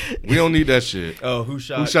Dallas. We don't need that shit. Oh, who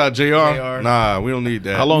shot? Who shot JR? Nah, we don't need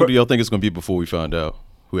that. How long do y'all think it's gonna be before we find out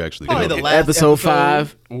who actually Probably did the it? last Episode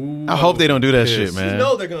 5. I hope they don't do that shit, You man.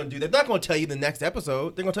 know they're gonna do that. They're not gonna tell you the next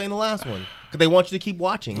episode. They're gonna tell you the last one because they want you to keep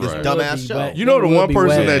watching this Right. dumbass show. You know the It would one be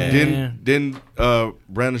person whack, that man. didn't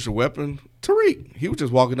brandish a weapon? Tariq. He was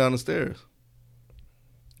just walking down the stairs.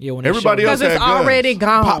 Yeah, when they Everybody showed- else Because had it's guns. already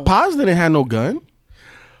gone. Paz didn't have no gun.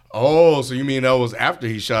 Oh, so you mean that was after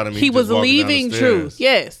he shot him? he just was walking down the leaving stairs. Truth.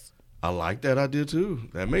 Yes. I like that idea too.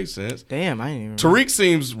 That makes sense. Damn, I ain't even. Tariq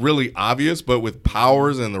seems really obvious, but with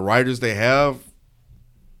powers and the writers they have,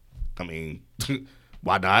 I mean,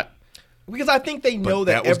 why not? Because I think they know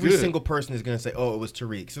that that was every good. single person is gonna say, "Oh, it was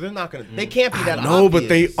Tariq," so they're not gonna. They can't be that. No, obvious. but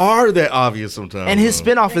they are that obvious sometimes. And his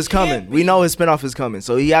though. spinoff is coming. We know his spinoff is coming,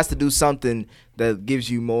 so he has to do something that gives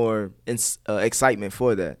you more excitement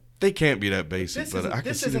for that. They can't be that basic, This but isn't, I can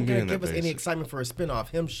this see isn't them gonna being that give us any basic. excitement for a spinoff.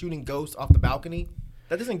 Him shooting ghosts off the balcony.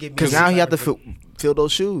 That doesn't give me. Because any now he have to excitement fill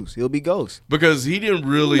those shoes. He'll be Ghost. Because he didn't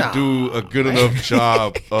really do a good enough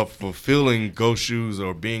job of fulfilling Ghost Shoes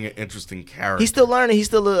or being an interesting character. He's still learning. He's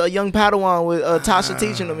still a young Padawan with Tasha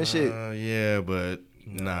teaching him and shit. Yeah, but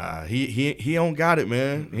nah, he don't got it,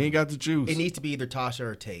 man. He ain't got the juice. It needs to be either Tasha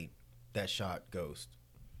or Tate that shot Ghost.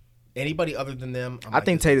 Anybody other than them, I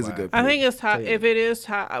think Tate is a good I think it's Ty. If it is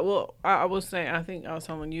Ty, well, I was saying. I think I was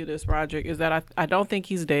telling you this, Roderick, is that I don't think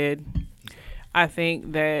he's dead. I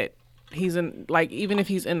think that he's in, like, even if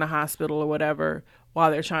he's in the hospital or whatever, while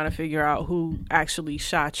they're trying to figure out who actually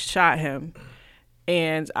shot him.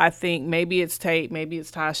 And I think maybe it's Tate, maybe it's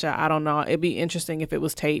Tasha. I don't know. It'd be interesting if it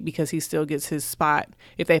was Tate because he still gets his spot.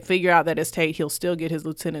 If they figure out that it's Tate, he'll still get his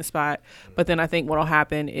lieutenant spot. But then I think what'll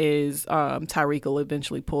happen is Tyreek will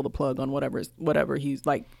eventually pull the plug on whatever he's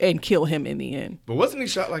like and kill him in the end. But wasn't he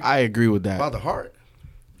shot like I agree with that. by the heart?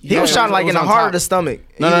 He was shot like in the on heart top. of the stomach.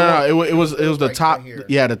 No. It was the right top. here.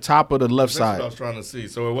 Yeah, the top of the left That's what I side. was trying to see.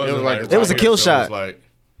 So it wasn't was like like- It was a kill so it was shot. like,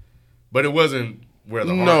 but it wasn't where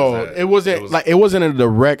the heart No, was at. it wasn't it wasn't a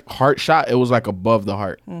direct heart shot. It was like above the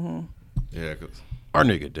heart. Yeah, cause Our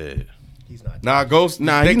nigga dead. He's not. nah, Ghost.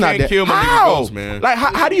 Nah, they he's can't not dead. kill my How? nigga Ghost, man. Like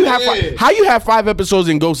how do you have how you have 5 episodes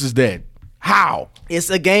and Ghost is dead? How? It's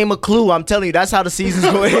a game of Clue. I'm telling you, that's how the season's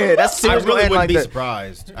going to end. That's I series really going to wouldn't end like be that.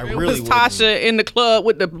 surprised. I It really was wouldn't. Tasha in the club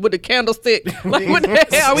with the candlestick. Like what the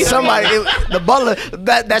hell? We Somebody, the butler,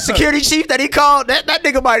 that security chief that he called, that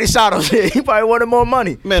nigga might have shot him. He probably wanted more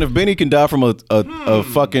money. Man, if Benny can die from a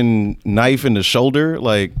fucking knife in the shoulder,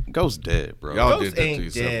 like, Ghost dead, bro. Y'all Ghost did that to ain't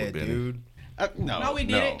yourself dead, with Benny. dude. No, we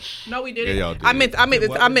didn't. No, we didn't. Yeah, y'all did.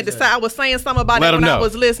 I meant to say I was saying something about Let it when him I know.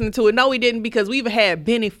 was listening to it. No, we didn't because we've had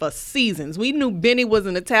Benny for seasons. We knew Benny was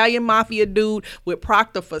an Italian mafia dude with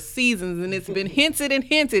Proctor for seasons, and it's been hinted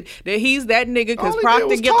that he's that nigga because All he did Proctor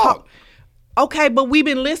was get talk. caught. Okay, but we've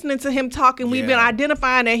been listening to him talking. We've been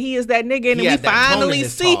identifying that he is that nigga, and then we finally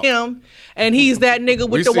see him, and he's that nigga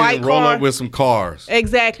with the white him roll car. up with some cars.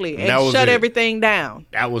 Exactly, and that was shut it. everything down.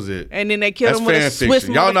 That was it. And then they killed him with fan a Swiss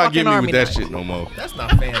fiction. Y'all not motherfucking getting me army with that knife. shit no more. That's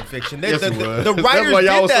not fan fiction. Yes, it was. The That's writers why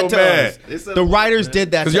y'all did that was so to mad. us. The writers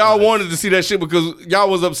did that Because to y'all us. wanted to see that shit because y'all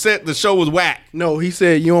was upset the show was whack. No, he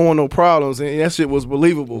said you don't want no problems, and that shit was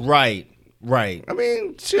believable. Right. I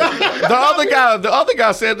mean, shit. the other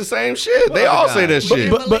guy said the same shit. They all say that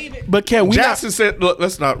shit. But can we Jackson said, look,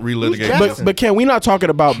 let's not relitigate. But can we not talking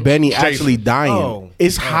about Benny actually dying? Oh.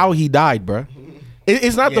 It's how he died, bruh.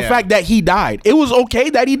 It's not the Yeah. fact that he died. It was okay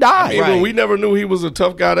that he died. But we never knew he was a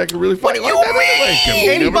tough guy that could really fight. What do you mean?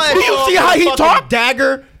 Anybody Do you see how he talked?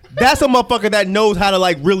 Dagger. That's a motherfucker that knows how to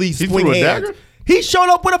like really swing threw a hands. dagger? He showed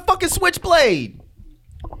up with a fucking switchblade.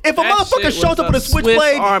 If a That motherfucker shit shows was up with a a Swiss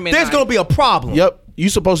switchblade, Army there's knife. gonna be a problem. Yep, you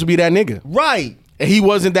supposed to be that nigga, right? And he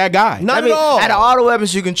wasn't that guy. Not at all. Out of all the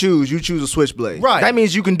weapons you can choose, you choose a switchblade. Right. That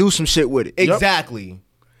means you can do some shit with it. Exactly.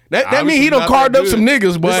 That mean he done carved up some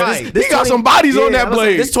niggas, but Right. he got some bodies on that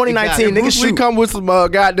blade. This 2019 Exactly. niggas Bruce Lee shoot. come with some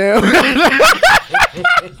goddamn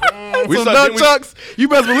We some saw- didn't we- nunchucks. You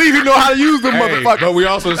best believe he know how to use them motherfuckers. But we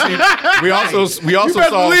also see, we also you best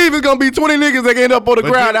saw. believe it's gonna be 20 niggas that end up on the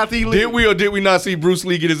But ground did, after he did leaves. we or did we not see Bruce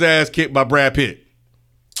Lee get his ass kicked by Brad Pitt?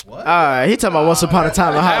 All right, he talking about Once Upon a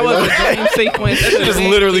Time in That was Hollywood. a dream sequence. That shit is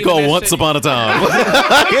literally called Once Upon a Time.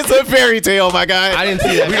 It's a fairy tale, my guy. I didn't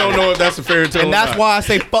see that. We don't know if that's a fairy tale. And or that's not. why I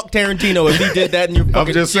say fuck Tarantino if he did that in your I'm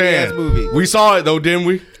fucking just shitty-ass saying. movie. We saw it though, didn't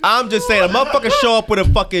we? I'm just saying, a motherfucker show up with a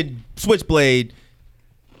fucking switchblade.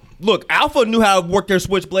 Look, Alpha knew how to work their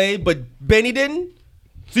switchblade, but Benny didn't.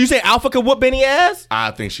 So you say Alpha could whoop Benny ass?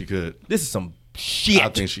 I think she could. This is some shit. I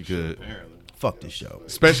think she could. Fuck this show.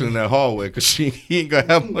 Especially in that hallway, because he ain't gonna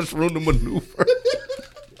have much room to maneuver.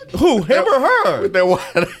 Who? Him or her? With that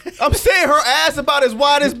wide, I'm saying her ass about as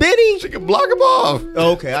wide as Benny. she can block him off.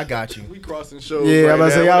 Okay, I got you. We crossing shows. Yeah, right I'm about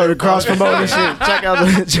to say now. y'all would cross promoting shit. Check out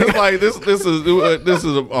the. It's like this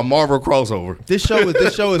is a Marvel crossover. This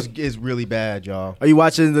show is really bad, y'all. Are you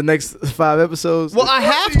watching the next 5 episodes? Well, I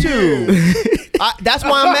have to. That's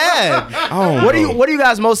why I'm mad. Oh, What are you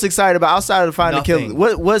guys most excited about outside of finding the killer?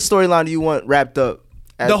 Nothing. What storyline do you want wrapped up?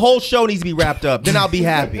 The whole show needs to be wrapped up. Then I'll be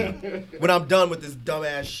happy when I'm done with this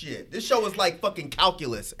dumbass shit. This show is like fucking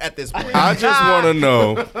calculus at this point. I just want to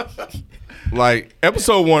know, like,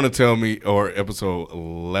 episode 1 will tell me, or episode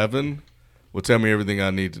 11 will tell me everything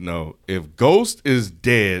I need to know. If Ghost is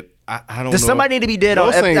dead, I don't know. Does somebody need to be dead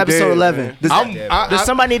on Ghost ain't episode dead, 11? man. Does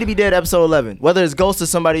somebody need to be dead episode 11? Whether it's Ghost or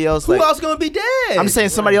somebody else. Who like, else gonna be dead? I'm saying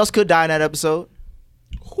somebody else could die in that episode.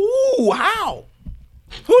 Who? How?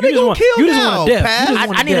 Who they just gonna want- kill you just now? want a death. Pat? You just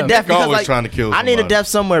want I need a death. death They're because always like trying to kill I need a somebody. death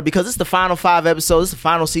somewhere because it's the final 5 episodes. It's the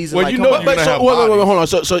final season. Well, like, you come know on. you're gonna have wait,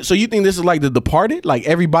 bodies. hold on. So you think this is like the Departed? Like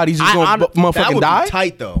everybody's just I gonna hon- That motherfucking would die? be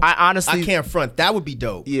tight though. I honestly- I can't front. That would be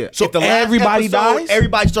dope. Yeah. So If the last everybody episode, dies?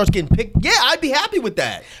 Everybody starts getting picked. Yeah, I'd be happy with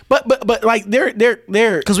that. But like they're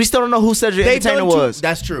Because we still don't know who Cedric They've Entertainer done was.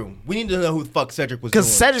 That's true. We need to know who the fuck Cedric was doing.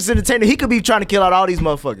 Because Cedric's Entertainer, he could be trying to kill out all these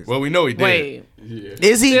motherfuckers. Well, we know he did. Wait.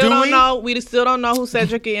 Is he? Still Do don't we? know. We still don't know who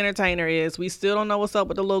Cedric the Entertainer is. We still don't know what's up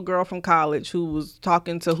with the little girl from college who was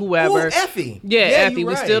talking to whoever. Ooh, Effie. Yeah, Effie. you're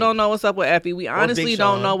We right. still don't know what's up with Effie. We honestly Big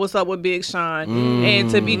don't Sean. know what's up with Big Sean. And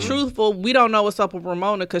to be truthful, we don't know what's up with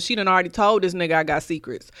Ramona because she done already told this nigga I got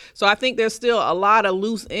secrets. So I think there's still a lot of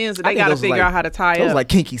loose ends that I they think got to those was figure like- out how to tie Those up. like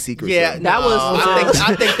kinky secrets. Yeah, though. That was,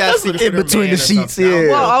 I think that's in between the sheets. Yeah.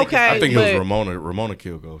 Well, okay. I think it was but- Ramona. Ramona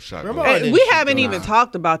killed Ghost. Shot Ramona Ghost. And didn't we shoot haven't Ghost. even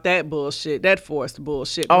talked about that bullshit, that forced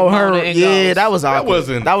bullshit. Oh, Ramona her. and Yeah, Ghost. that was That awkward.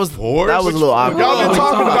 wasn't That was forced. that was a little awkward. Y'all been Oh,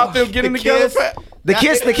 talking God. about them getting The together.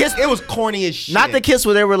 kiss. The kiss. It was corny as shit. Not the kiss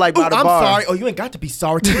where they were like by Ooh, the I'm bar. sorry. Oh, you ain't got to be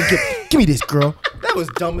sorry. Give me this, girl. That was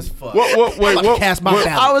dumb as fuck. Wait, I'm about to cast my what-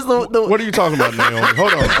 ballot. I was the What are you talking about, Naomi?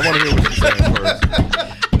 Hold on. I want to hear what you're saying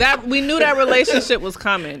first. That we knew that relationship was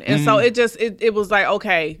coming, and so it just it was like,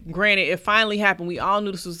 okay, granted, it finally happened. We all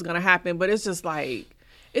knew this was gonna happen, but it's just like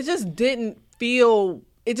it just didn't feel.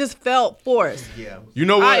 It just felt forced. Yeah. You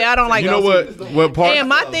know what? I don't like. You know those what? What part? And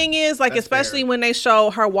my thing is, like, That's especially fair. when they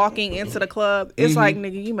show her walking into the club, it's like,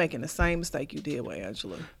 nigga, you making the same mistake you did with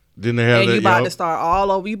Angela. Didn't they have And that? you about yo? to start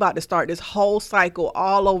all over. You about to start this whole cycle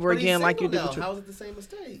all over again, like you did with How your. is it the same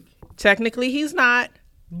mistake? Technically, he's not.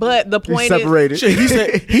 But the point separated. Shit, he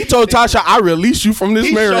said he told Tasha, "I release you from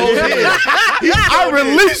this marriage." I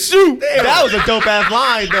release you. That was a dope ass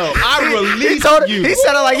line though. I He released told you. He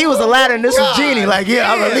said it like he was Aladdin. This was Genie. Like,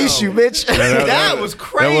 yeah, I damn. release you, bitch. That was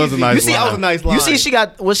crazy. That was a nice You see, that was a line. nice line. You see, she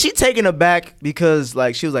was she taken aback because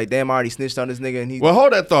like she was like, damn, I already snitched on this nigga, and he. Well,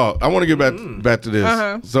 hold that thought. I want to get back to this.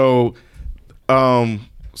 Uh-huh. So,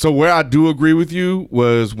 So where I do agree with you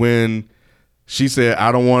was when she said,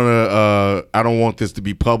 I don't want this to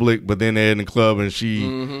be public, but then they're in the club and she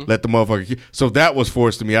let the motherfucker. So that was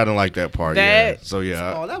forced to me. I didn't like that part. Yeah. So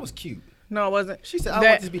yeah. Oh, that was cute. No, it wasn't. She said, I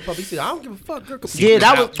want this to be public. He said, I don't give a fuck, girl. Yeah,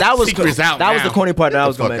 that was the corny part that I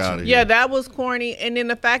was Get the gonna fuck mention. outta here. Yeah, that was corny. And then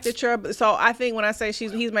the fact that so I think when I say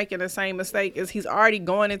he's making the same mistake is he's already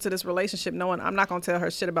going into this relationship knowing I'm not going to tell her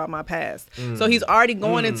shit about my past. So he's already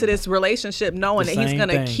going into this relationship knowing that he's going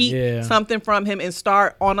to keep something from him and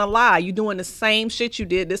start on a lie. You doing the same shit you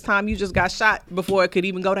did. This time you just got shot before it could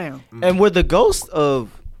even go down. And we're the ghost of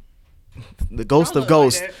Ghost.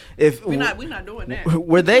 If we're not doing that.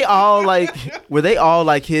 Were they all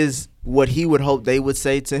like his what he would hope they would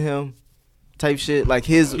say to him type shit? Like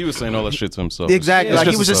his He was saying all that shit to himself. Exactly. Like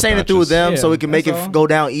he was just saying it through them so it could make it go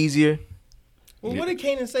down easier. Well, what did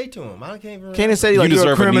Kanan say to him? I can't even remember. Kanan said like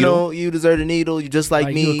you're a criminal, you deserve a needle, you just like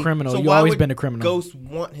me. You're a criminal. So You've why always would been a criminal. Ghost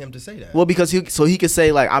want him to say that? Well, because he could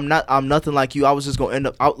say like I'm nothing like you. I was just gonna end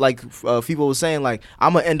up out like people was saying like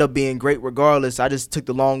I'm gonna end up being great regardless. I just took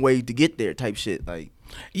the long way to get there type shit. Like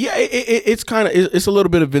Yeah, it's kind of it's a little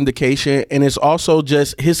bit of vindication, and it's also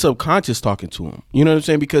just his subconscious talking to him. You know what I'm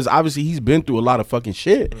saying? Because obviously he's been through a lot of fucking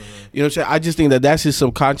shit. You know what I'm saying? I just think that that's his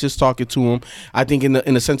subconscious talking to him. I think in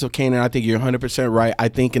the sense of Kanan, I think you're 100% right. I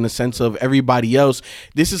think in the sense of everybody else,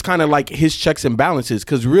 this is kind of like his checks and balances.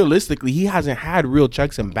 Because realistically, he hasn't had real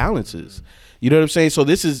checks and balances. You know what I'm saying? So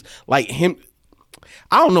this is like him.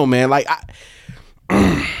 I don't know, man. Like,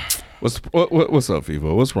 what's up,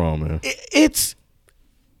 Fivo? What's wrong, man?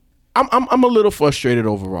 I'm a little frustrated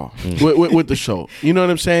overall with the show. You know what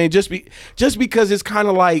I'm saying? Just because it's kind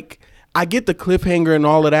of like I get the cliffhanger and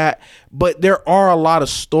all of that, but there are a lot of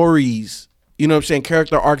stories, you know what I'm saying,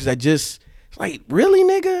 character arcs that just like, really,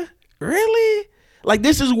 nigga? Really? Like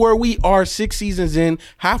this is where we are 6 seasons in,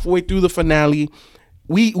 halfway through the finale.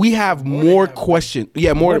 We have more questions.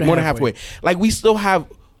 Yeah, more than halfway. Like we still have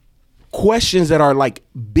questions that are like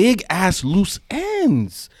big ass loose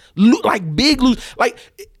ends. Like big loose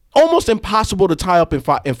almost impossible to tie up in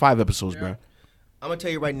 5 episodes, bro. I'm gonna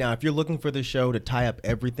tell you right now, if you're looking for the show to tie up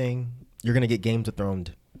everything, you're gonna get Games of Thrones.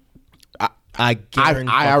 I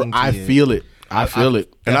guarantee I feel it. I feel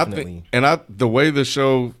it. And the way the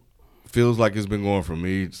show feels like it's been going for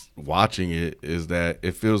me watching it is that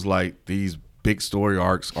it feels like these big story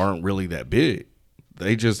arcs aren't really that big.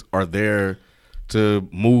 They just are there to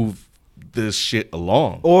move this shit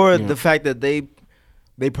along. Or the fact that they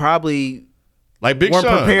probably like Big weren't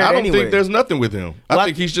Sean. prepared I don't anyway. think there's nothing with him. I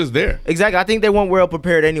think he's just there. Exactly. I think they weren't well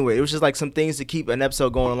prepared anyway. It was just like some things to keep an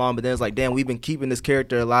episode going along, but then it's like, damn, we've been keeping this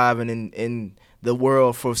character alive and in the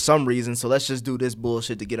world for some reason, so let's just do this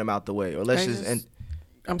bullshit to get him out the way. Or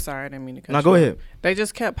I'm sorry, I didn't mean to cut No, you go off. ahead. They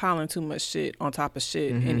just kept piling too much shit on top of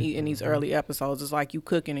shit in these early episodes. It's like you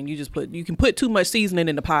cooking and you can put too much seasoning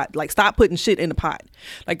in the pot. Like stop putting shit in the pot.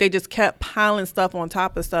 Like they just kept piling stuff on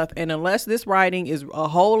top of stuff. And unless this writing is a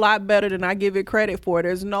whole lot better than I give it credit for,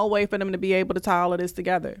 there's no way for them to be able to tie all of this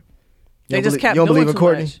together. They just kept you don't doing believe in too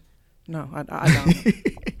Courtney? much. No, I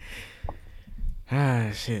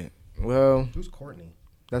don't. Shit. Well, who's Courtney?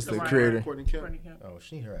 That's the creator. Oh,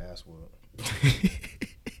 she her ass whooped.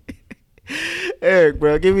 Eric,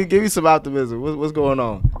 bro, give me some optimism. What's going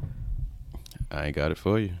on? I ain't got it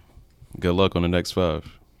for you. Good luck on the next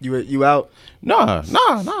 5. You out? Nah,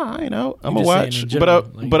 I ain't out. I'm a just saying watch, in general,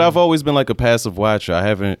 but I've always been like a passive watcher. I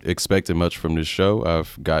haven't expected much from this show.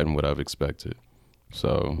 I've gotten what I've expected.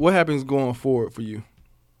 So what happens going forward for you?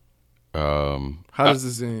 How does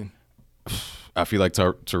this end? I feel like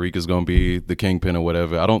Tariq is gonna be the kingpin or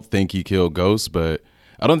whatever. I don't think he killed Ghost, but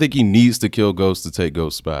I don't think he needs to kill Ghost to take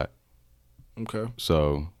Ghost's spot. Okay.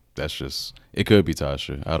 So that's just, it could be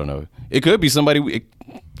Tasha. I don't know. It could be somebody.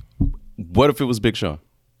 What if it was Big Sean?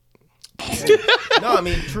 No, I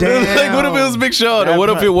mean, like, what if it was Big Sean? Or what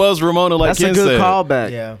if it was Ramona? Like that's Ken a good said?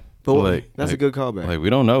 callback. Yeah. But that's a good callback. Like, we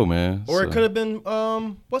don't know, man. Or it could have been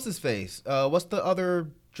what's his face? What's the other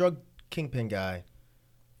drug kingpin guy?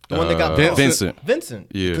 The one that got Vincent.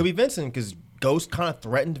 Vincent. Yeah. Could be Vincent because Ghost kind of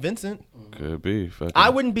threatened Vincent. Could be. I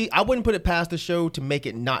wouldn't put it past the show to make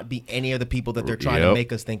it not be any of the people that they're trying to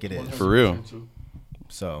make us think it is. For real.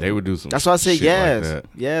 So they would do some. That's why I say shit Yaz. like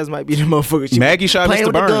that. Yaz might be the motherfucker. Maggie shot playing Mr.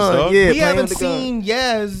 with the Burns, gun. dog. Yeah, we haven't seen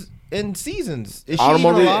Yaz in seasons. Is she even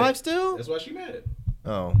alive still? That's why she mad.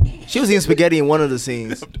 Oh, she was eating spaghetti in one of the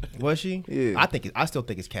scenes. Was she? Yeah. I still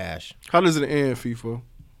think it's Cash. How does it end, FIFO?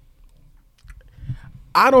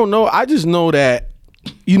 I don't know. I just know that,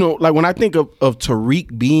 you know, like when I think of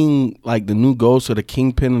Tariq being like the new Ghost or the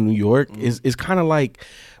kingpin of New York, is kind of like,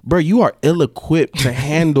 bro, you are ill-equipped to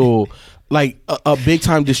handle like a big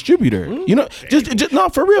time distributor. You know, just no,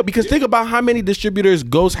 for real. Because think about how many distributors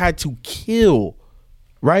Ghost had to kill,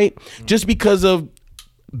 right? Just because of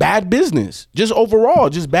bad business, just overall,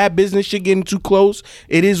 just bad business, shit getting too close.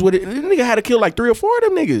 It is what it. This nigga had to kill like 3 or 4 of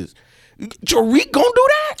them niggas. Tariq gonna do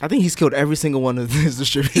that? I think he's killed every single one of his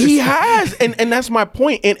distributors. He has, and that's my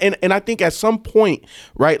point. And I think at some point,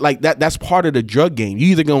 right, like that's part of the drug game. You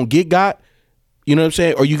either gonna get got, you know what I'm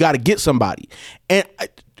saying, or you got to get somebody. And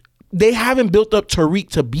they haven't built up Tariq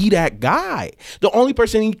to be that guy. The only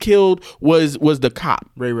person he killed was the cop,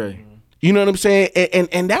 Ray. You know what I'm saying?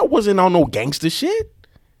 And that wasn't on no gangster shit.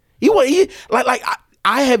 I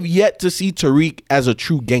have yet to see Tariq as a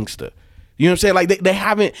true gangster. You know what I'm saying? Like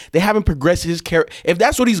they haven't progressed his character. If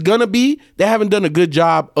that's what he's gonna be, they haven't done a good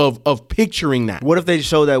job of picturing that. What if they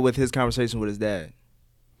show that with his conversation with his dad?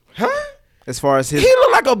 Huh? As far as his, he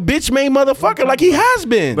look like a bitch made motherfucker, like he has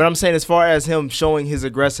been. But I'm saying, as far as him showing his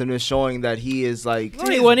aggressiveness, showing that he is like,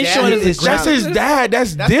 He wasn't showing his that's his dad.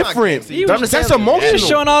 That's different. That's emotional. He was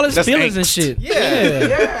showing all his feelings and shit.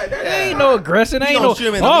 There ain't no aggressive. There ain't no.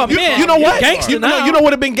 Oh man, you know what? Gangster You now. know what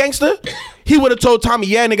would have been gangster? He would have told Tommy,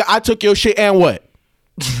 "Yeah, nigga, I took your shit and what?"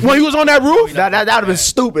 When he was on that roof, that would have been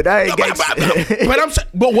stupid. That ain't gangster.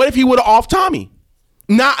 But what if he would have off Tommy?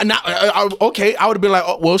 Okay, I would have been like,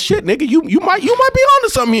 oh, well, shit, nigga, you might be onto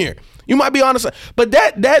something here. You might be onto something. But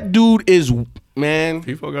that dude is, man.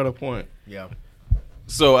 People got a point. Yeah.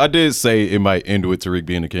 So I did say it might end with Tariq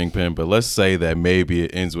being a kingpin, but let's say that maybe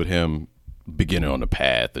it ends with him beginning on the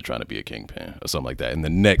path of trying to be a kingpin or something like that. And the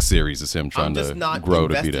next series is him trying to grow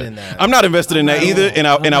to be that. I'm not invested in that either, and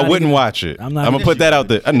I wouldn't watch it. I'm gonna put that out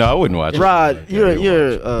there. No, I wouldn't watch it. Rod, you're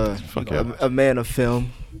a man of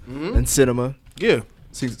film and cinema. Yeah.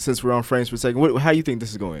 Since we're on frames per second, how you think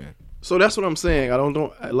this is going? So that's what I'm saying. I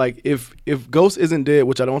don't like if Ghost isn't dead,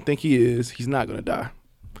 which I don't think he is. He's not gonna die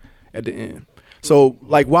at the end. So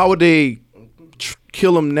like, why would they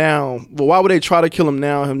kill him now? Well, why would they try to kill him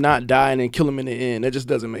now, him not die, and then kill him in the end? That just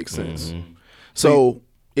doesn't make sense. So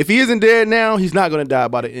if he isn't dead now, he's not gonna die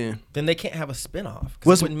by the end. Then they can't have a spinoff. It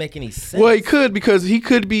wouldn't make any sense. Well, he could, because he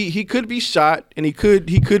could be shot, and he could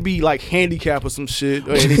be like handicapped or some shit.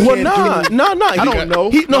 Well, no. I don't know.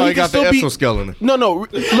 He got can still the be exoskeleton. No.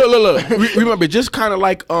 Look. Remember, just kind of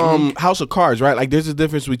like House of Cards, right? Like, there's a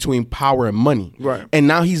difference between power and money, right? And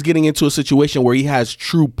now he's getting into a situation where he has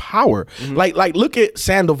true power. Like look at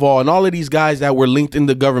Sandoval and all of these guys that were linked in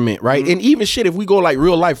the government, right? And even shit, if we go like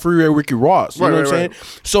real life, Free Ricky Ross, you know what I'm saying?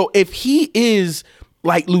 So if he is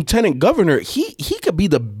like lieutenant governor, he could be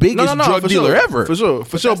the biggest drug dealer ever. For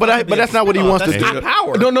sure. But that's not what he wants to do.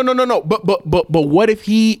 Power. No. But what if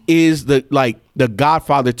he is the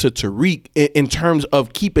godfather to Tariq in terms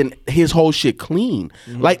of keeping his whole shit clean?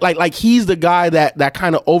 Like he's the guy that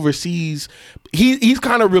kind of oversees. He's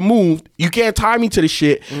kind of removed. You can't tie me to the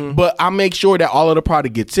shit, but I make sure that all of the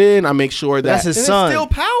product gets in. I make sure that that's his son. It's still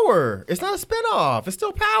power. It's not a spinoff. It's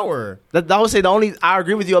still power. I would say I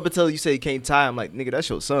agree with you up until you say you can't tie him. Like, nigga, that's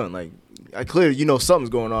your son. Like, clearly you know something's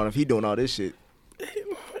going on if he doing all this shit.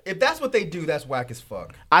 If that's what they do, that's whack as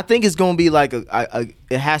fuck. I think it's gonna be like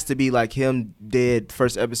it has to be like him dead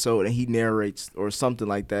first episode and he narrates or something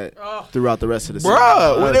like that throughout the rest of the season.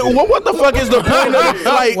 Bruh, what the fuck is the point of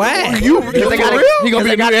it? Like, you for real? He gonna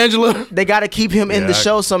be a new Angela? They gotta keep him in the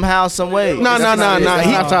show somehow, some way. Nah.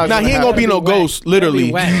 He ain't gonna be no ghost,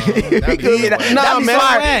 literally. Nah, man.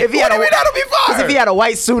 If he had that'll be fire. If he had a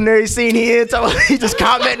white suit in every scene he in, he just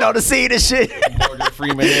commenting on the scene and shit. Morgan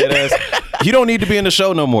Freeman head ass. He don't need to be in the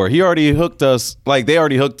show no more. He already hooked us. Like, they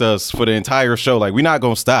already hooked us for the entire show. Like, we're not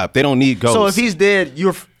gonna stop. They don't need ghosts. So if he's dead,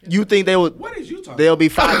 you think they would? What is you talking? They'll be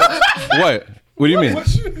fine. What? What do you mean?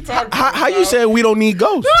 How you saying we don't need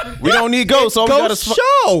ghosts? We don't need ghosts. So Ghost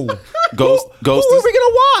show. Ghost Who is, are we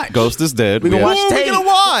gonna watch? Ghost is dead. We gonna watch Who are we tape. gonna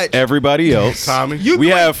watch? Everybody else. Tommy. We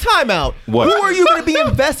have timeout. What? Who are you gonna be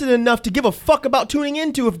invested enough to give a fuck about tuning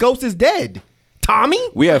into if Ghost is dead? Tommy?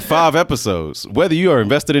 We have 5 episodes. Whether you are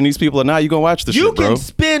invested in these people or not, you gonna watch the You shit, bro. can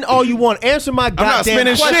spin all you want. Answer my goddamn not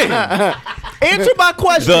spinning question. Answer my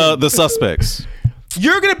question. The suspects.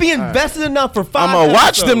 You're gonna be invested enough for 5 I'm gonna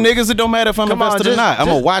watch episodes. them niggas. It don't matter if I'm invested or not. I'm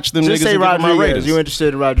gonna watch them niggas. Just say and give them my Rodriguez. ratings. You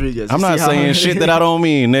interested in Rodriguez? I'm not saying shit that I don't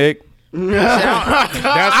mean, Nick.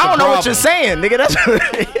 I don't know what you're saying, nigga. That's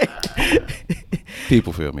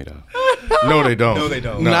People feel me though. No, they don't. No, they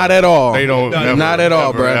don't. Not at all. They don't. Never, Not at all,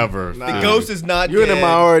 ever, bro. Ever. The Ghost is not You're in dead. the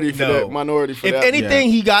minority for No. that. Minority for If that. anything,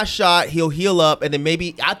 he got shot. He'll heal up, and then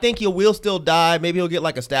maybe I think he will still die. Maybe he'll get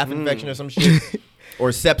like a staph infection or some shit. or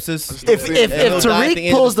sepsis. If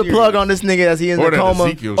Tariq pulls the plug on this nigga as he is in a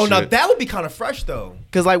coma, now that would be kind of fresh though.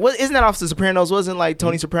 Because like, what isn't that off The Sopranos? Wasn't like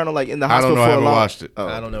Tony Soprano like in the hospital for a long? I haven't watched it. Oh.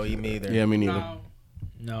 I don't know me either. Yeah, me neither.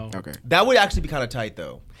 No. Okay. That would actually be kind of tight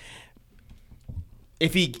though.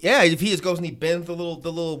 If he just goes and he bends the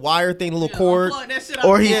little wire thing, the little cord,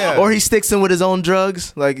 or he sticks him with his own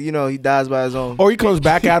drugs, like he dies by his own. Or he comes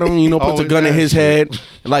back at him, puts a gun in his head,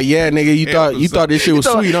 like nigga, you thought this shit was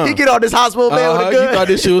sweet, huh? He get on this hospital bed with a gun. You thought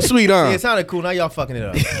this shit was sweet, huh? Yeah, it sounded cool. Now y'all fucking it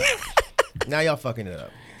up.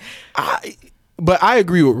 But I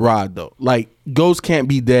agree with Rod though. Like Ghost can't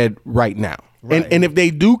be dead right now, Right. and if they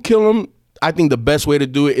do kill him, I think the best way to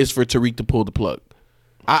do it is for Tariq to pull the plug.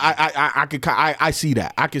 I see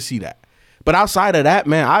that. I can see that. But outside of that,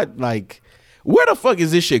 man, where the fuck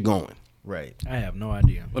is this shit going? Right. I have no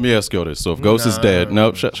idea. Let me ask you this. So if Ghost is dead,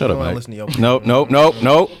 nope, shut up, wanna Mike. listen to your-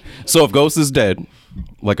 Nope. So if Ghost is dead,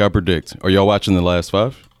 like I predict, are y'all watching the last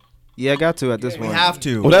 5? Yeah, I got to at this point. We have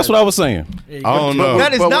to. Well, that's what I was saying. I don't know.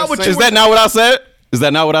 That is not what Is that not what I said? Is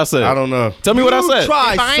that not what I said? I don't know. Tell me what I said.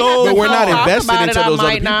 But we're not invested into those other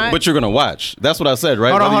people. But you're gonna watch. That's what I said,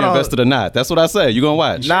 right? Hold on, Whether hold you're on. invested or not. That's what I said. You're gonna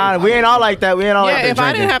watch. Nah, we ain't all like that. We ain't all like that. If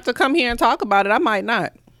I didn't drinking. have to come here and talk about it, I might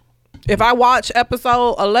not. If I watch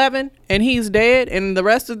episode 11 and he's dead, and the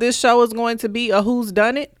rest of this show is going to be a who's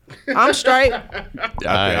done it, I'm straight.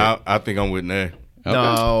 I think I'm with Nay.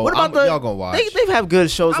 No. What about y'all gonna watch? They have good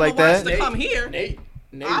shows like that. To come here.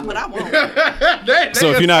 But I won't.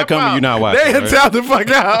 So if you're not coming, you're not watching. They right? tell the fuck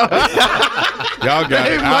out. Y'all got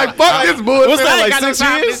They it. like, fuck this bullshit. What's that, like I ain't 6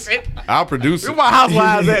 got no years? time. I'll produce it. My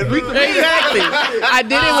housewives at. Exactly. I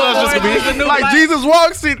did it with Like Jesus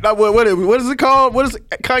Walks. See, like, what is it called? What is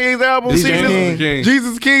Kanye's album? Jesus King.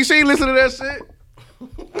 Jesus King. She ain't listen to that shit.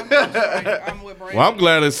 Well, I'm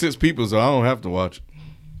glad it's 6 people, so I don't have to watch it.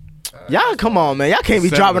 Y'all, come on, man. Y'all can't be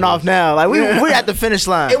 7 dropping of off us. now. Like we're at the finish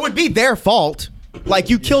line. It would be their fault. Like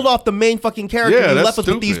you killed off the main fucking character Yeah, and you that's left us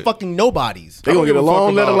with these stupid. fucking nobodies. They gonna get a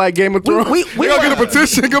long letter like Game of Thrones. we They gonna get a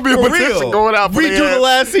petition. Gonna be a For petition real. going out. For Redo their the ass.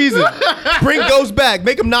 last season. Bring Ghost back.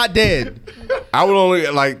 Make him not dead. I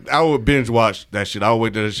would binge watch that shit. I would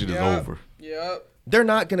wait till that shit is over. They're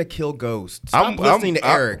not gonna kill Ghost. Stop listening to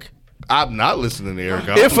Eric. I'm not listening to Eric.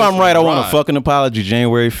 If I'm right, I want a fucking apology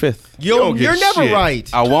January 5th. You're never shit. right.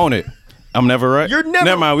 I want it. I'm never right. You're never.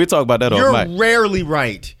 Never mind. We talk about that You're off mic. rarely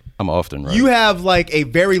right. I'm often right. You have like a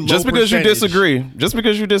very low just because percentage.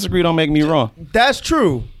 you disagree, don't make me wrong. That's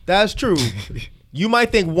true. You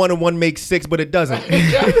might think 1 and 1 makes 6, but it doesn't.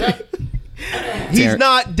 He's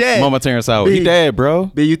not dead. Mama Terrence Howard. He dead, bro.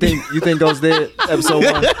 B, you think Ghost dead? Episode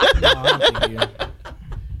 1. I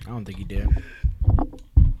don't think he did.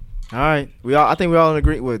 All right, I think we all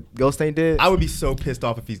agree with Ghost ain't dead. I would be so pissed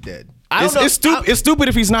off if he's dead. It's stupid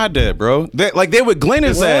if he's not dead, bro. They with Glenn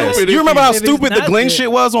his ass. stupid You if remember how he's stupid the not Glenn dead.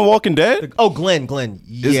 shit was on Walking Dead? Oh, Glenn.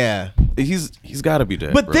 Yeah. He's got to be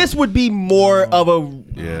dead. But bro. this would be more of a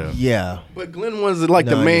Yeah. But Glenn was like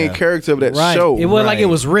the main character of that Right. show. It wasn't like it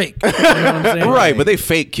was Rick. You know what I'm saying? right, but they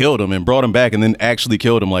fake killed him and brought him back and then actually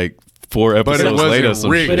killed him like 4 But episodes it wasn't later.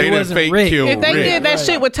 Some Rick. shit. They didn't wasn't fake Rick. kill If they Rick. did that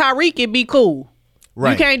shit with Tyreek, it'd be cool.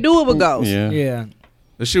 Right. You can't do it with Ghost. Yeah. Yeah.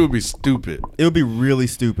 That shit would be stupid. It would be really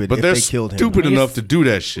stupid But if they're they killed him. stupid enough to do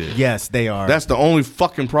that shit. Yes, they are. That's the only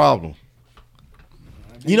fucking problem.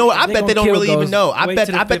 You know what? I They bet they gonna don't kill really even Ghost. know. I Wait bet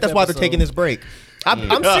till the that's fifth why they're episode. taking this break. I'm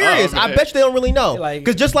serious. I bet you they don't really know. Like-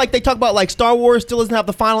 Because just like they talk about like Star Wars still doesn't have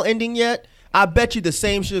the final ending yet, I bet you the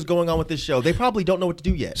same shit is going on with this show. They probably don't know what to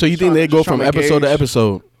do yet. So you think they go from episode to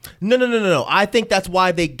episode? No. I think that's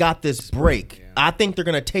why they got this break. I think they're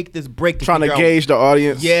gonna take this break to Trying to figure out- gauge the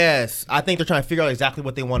audience. Yes, I think they're trying to figure out exactly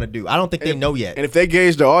what they want to do. I don't think they know yet. And if they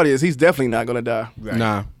gauge the audience, he's definitely not gonna die. Right.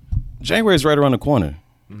 Nah. January's right around the corner.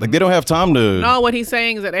 Like they don't have time to. No, what he's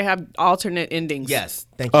saying is that they have alternate endings. Yes,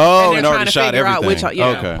 thank you. Oh, And and they're already trying to shot figure out everything. which- yeah.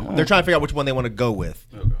 Okay. They're trying to figure out which one they want to go with.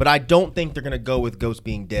 But I don't think they're going to go with Ghost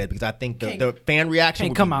being dead because I think the fan reaction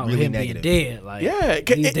Can't would come be out with really him negative. being dead. Like, Yeah,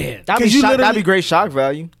 he's dead. That'd be great shock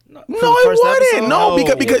value. No, it wouldn't. No,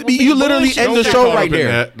 because you literally end the show right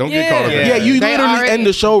there. Don't get caught up in Yeah, that. you They literally already- end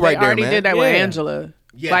the show right they there, already man. did that with Yeah. Angela.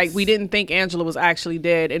 Yes. Like we didn't think Angela was actually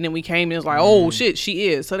dead, and then we came and it's like, oh shit, she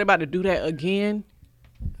is. So they're about to do that again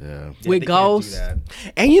with Ghost.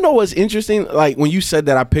 And you know what's interesting? Like when you said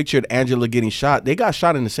that, I pictured Angela getting shot. They got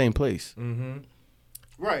shot in the same place.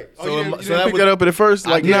 Right. So So, am- you so didn't that pick would- that up at the first?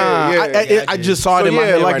 Like, did. nah. Yeah, I I just did. saw it in my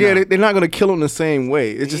head like, right now. They're not going to kill him the same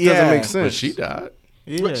way. It just doesn't make But sense. she died.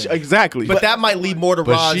 Exactly. But that might lead more to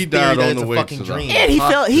But Rod's she theory died that on it's the a way fucking to the dream. And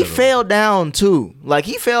he fell down too. Like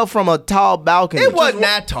he fell from a tall balcony. It wasn't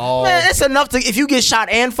that tall. Man, it's enough to if you get shot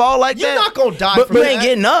and fall like You're that. not gonna die But from you that. ain't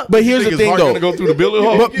getting up. But here's the thing, though. Gonna go through the billet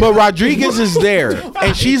hole. But Rodriguez is there,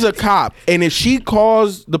 and she's a cop. And if she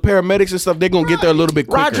calls the paramedics and stuff, they're gonna get there a little bit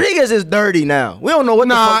quicker. Rodriguez is dirty now. We don't know what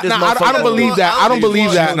the fuck this motherfucker I don't believe that. I don't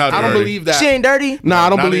believe that. not I don't dirty. believe that. She ain't dirty. Nah, I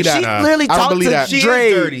don't Not believe that- that. She literally I don't talked believe to that. She is Dre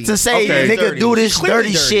dirty. to say, Okay. nigga, Dirty. do this Clearly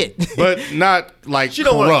dirty dirty. shit. But not like She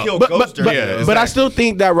don't want to kill corrupt. Ghost dirty. Yeah, But I still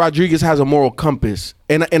think that Rodriguez has a moral compass.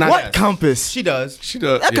 And What compass? She does. She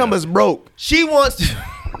does. That compass broke. She wants to.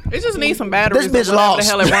 It just needs some batteries. This bitch or whatever lost. the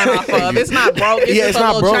hell it run off of. It's not broke. It's Yeah, just it's a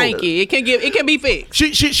not little broke. janky. It can be fixed.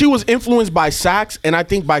 She was influenced by Sax, and I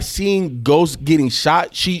think by seeing Ghost getting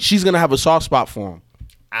shot, she's gonna have a soft spot for him.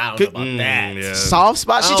 I don't know about that. Yeah. Soft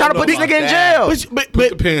spot. She I trying to don't put this know nigga in about jail. But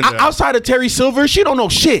the pen down. outside of Terry Silver, she don't know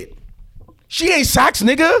shit. She ain't Sax,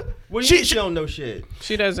 nigga. What do you mean she don't know shit?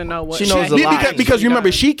 She doesn't know what She knows a she- lot. Because remember,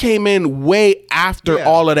 she came in way after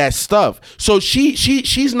all of that stuff, so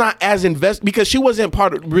she's not as invested because she wasn't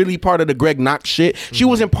part of the Greg Knox shit. She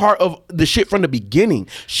wasn't part of the shit from the beginning.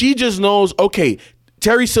 She just knows, okay,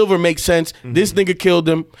 Terry Silver makes sense. This nigga killed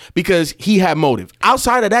him because he had motive.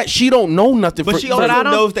 Outside of that, she don't know nothing. But she also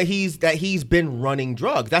knows that he's been running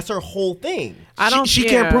drugs. That's her whole thing. She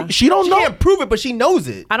can't prove. She don't know. She can't prove it, but she knows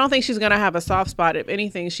it. I don't think she's gonna have a soft spot. If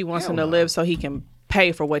anything, she wants him to live so he can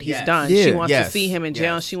pay for what he's done. Yeah. She wants Yes. to see him in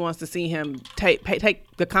jail. She wants to see him take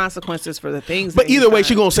the consequences for the things. But that he's either way, done.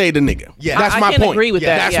 she gonna save the nigga. Yeah, that's I my can point. agree with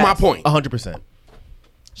that, That's yes. my point. 100%.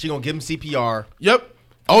 She gonna give him CPR. Yep.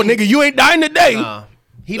 Oh, nigga, you ain't dying today. Nah,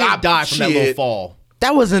 he didn't die from that little fall.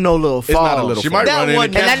 That wasn't no little fall. not a little She fall. might That run in one-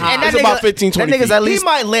 and and catch that- him. and It's about 15, 20 that nigga's feet. at He least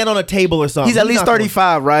might land on a table or something. he's at least not gonna-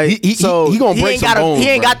 35, right? He gonna break ain't some got bones, he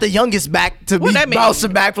ain't bro. got the youngest back to What be that mean?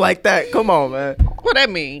 bouncing back like that. Come on, man. What that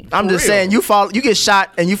mean? I'm For just real. saying, you get shot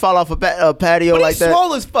and you fall off a patio But like he's that.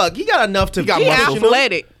 small as fuck. He got enough to. He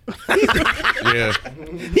athletic. Yeah.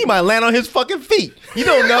 He might land on his fucking feet. You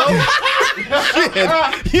don't know.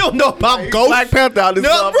 Shit. You don't know about Ghost. Black Panther out this No,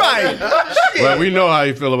 motherfucker. right. Shit. Well, we know how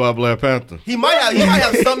you feel about Black Panther. He might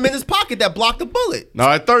have something in his pocket that blocked the bullet. No,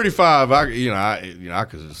 at 35, I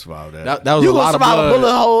could just survive that. That was You a gonna lot of survive a blood.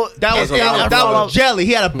 bullet hole? That was and- that was jelly.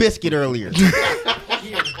 He had a biscuit earlier.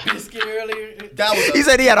 That was He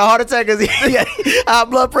said he had a heart attack because high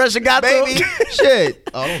blood pressure got baby. to him. Shit.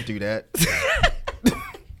 Oh, don't do that.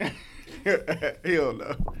 Hell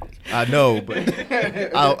no. I know, but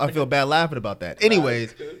I feel bad laughing about that.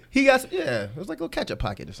 Anyways, he got it was like a little ketchup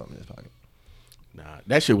pocket or something in his pocket. Nah,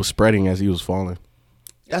 that shit was spreading as he was falling.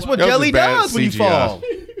 That's what That was jelly just bad does when you CGI. fall.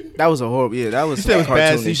 That was a horrible. Yeah, that was You said it was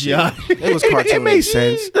bad cartoonish CGI. shit. It was It cartoonish. made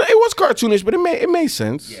sense. It was cartoonish, but it made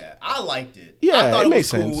sense. Yeah, I liked it. Yeah, I thought it it made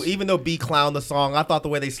was cool. sense. Even though B clowned the song, I thought the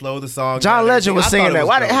way they slowed the song. John and Legend was everything, I singing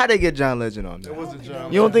thought that. it was How dope. they get John Legend on there? wasn't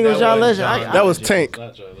John. You don't think it was John Legend? That was Tank.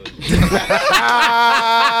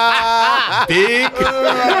 Big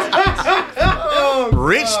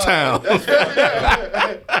Rich Town.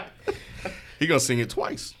 He gonna sing it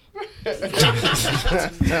twice. All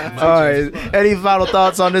right. Any final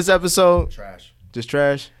thoughts on this episode? Trash. Just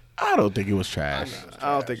trash. I don't think it was trash.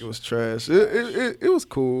 I don't think it was trash. It was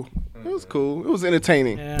cool. It was cool. It was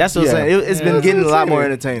entertaining. That's what I'm saying. It's been getting a lot more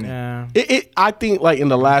entertaining. Yeah. I think like in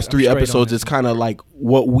the last three straight on episodes, it. it's kind of like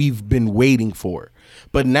what we've been waiting for.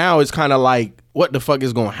 But now it's kind of like, what the fuck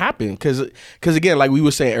is going to happen? Because again, like we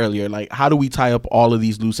were saying earlier, like how do we tie up all of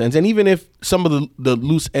these loose ends? And even if some of the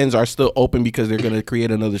loose ends are still open because they're going to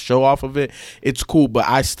create another show off of it, it's cool. But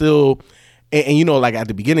I still, and you know, like at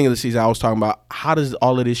the beginning of the season, I was talking about how does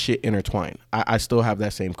all of this shit intertwine? I still have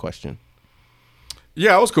that same question.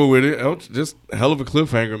 Yeah, I was cool with it. It was just a hell of a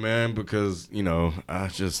cliffhanger, man, because, you know, man,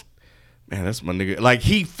 that's my nigga. Like,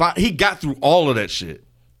 he got through all of that shit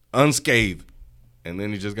unscathed, and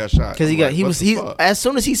then he just got shot. Because I'm like, as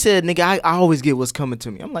soon as he said, nigga, I always get what's coming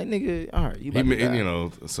to me. I'm like, nigga, all right, you about to die. you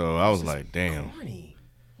know, so I was like, damn.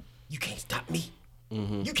 You can't stop me.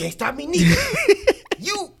 You can't stop me neither.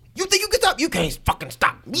 You think you can stop? You can't fucking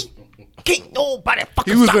stop me. Can't nobody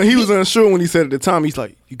fucking stop me. He was unsure when he said it at the time. He's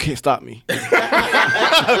like, you can't stop me.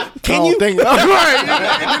 Can you?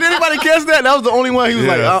 Right. Did anybody catch that? That was the only one. He was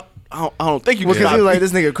like, Yeah. I don't think you Because can he stop was me. like,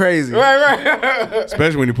 this nigga crazy. Right.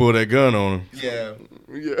 Especially when he pulled that gun on him. Yeah.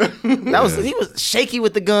 He was shaky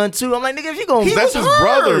with the gun too. I'm like, nigga, if you gonna, That's his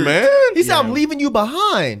brother, man. He said, I'm leaving you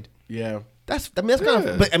behind. Yeah. That's kind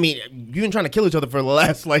of. But I mean, you've been trying to kill each other for the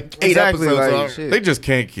last like 8 Exactly, episodes. like, so- shit. They just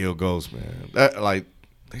can't kill Ghost, man.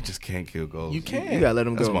 They just can't kill Ghost. You can't. You gotta let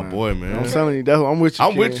him That's go. my man. boy, man. I'm telling you, I'm with you.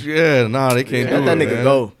 I'm with you. Yeah, nah, they can't Let do that it, nigga man.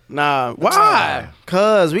 go. Nah, why?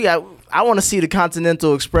 Cause we got. I want to see the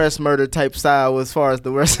Continental Express murder type style as far as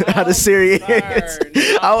the rest of the series.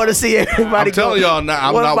 I want to see everybody. I'm telling y'all now,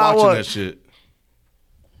 I'm not watching that shit.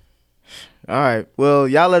 All right. Well,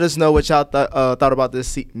 y'all let us know what y'all thought about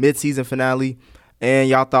this mid-season finale and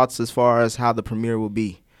y'all thoughts as far as how the premiere will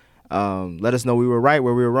be. Let us know we were right,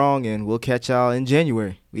 where we were wrong, and we'll catch y'all in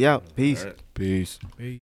January. We out. Peace. Peace.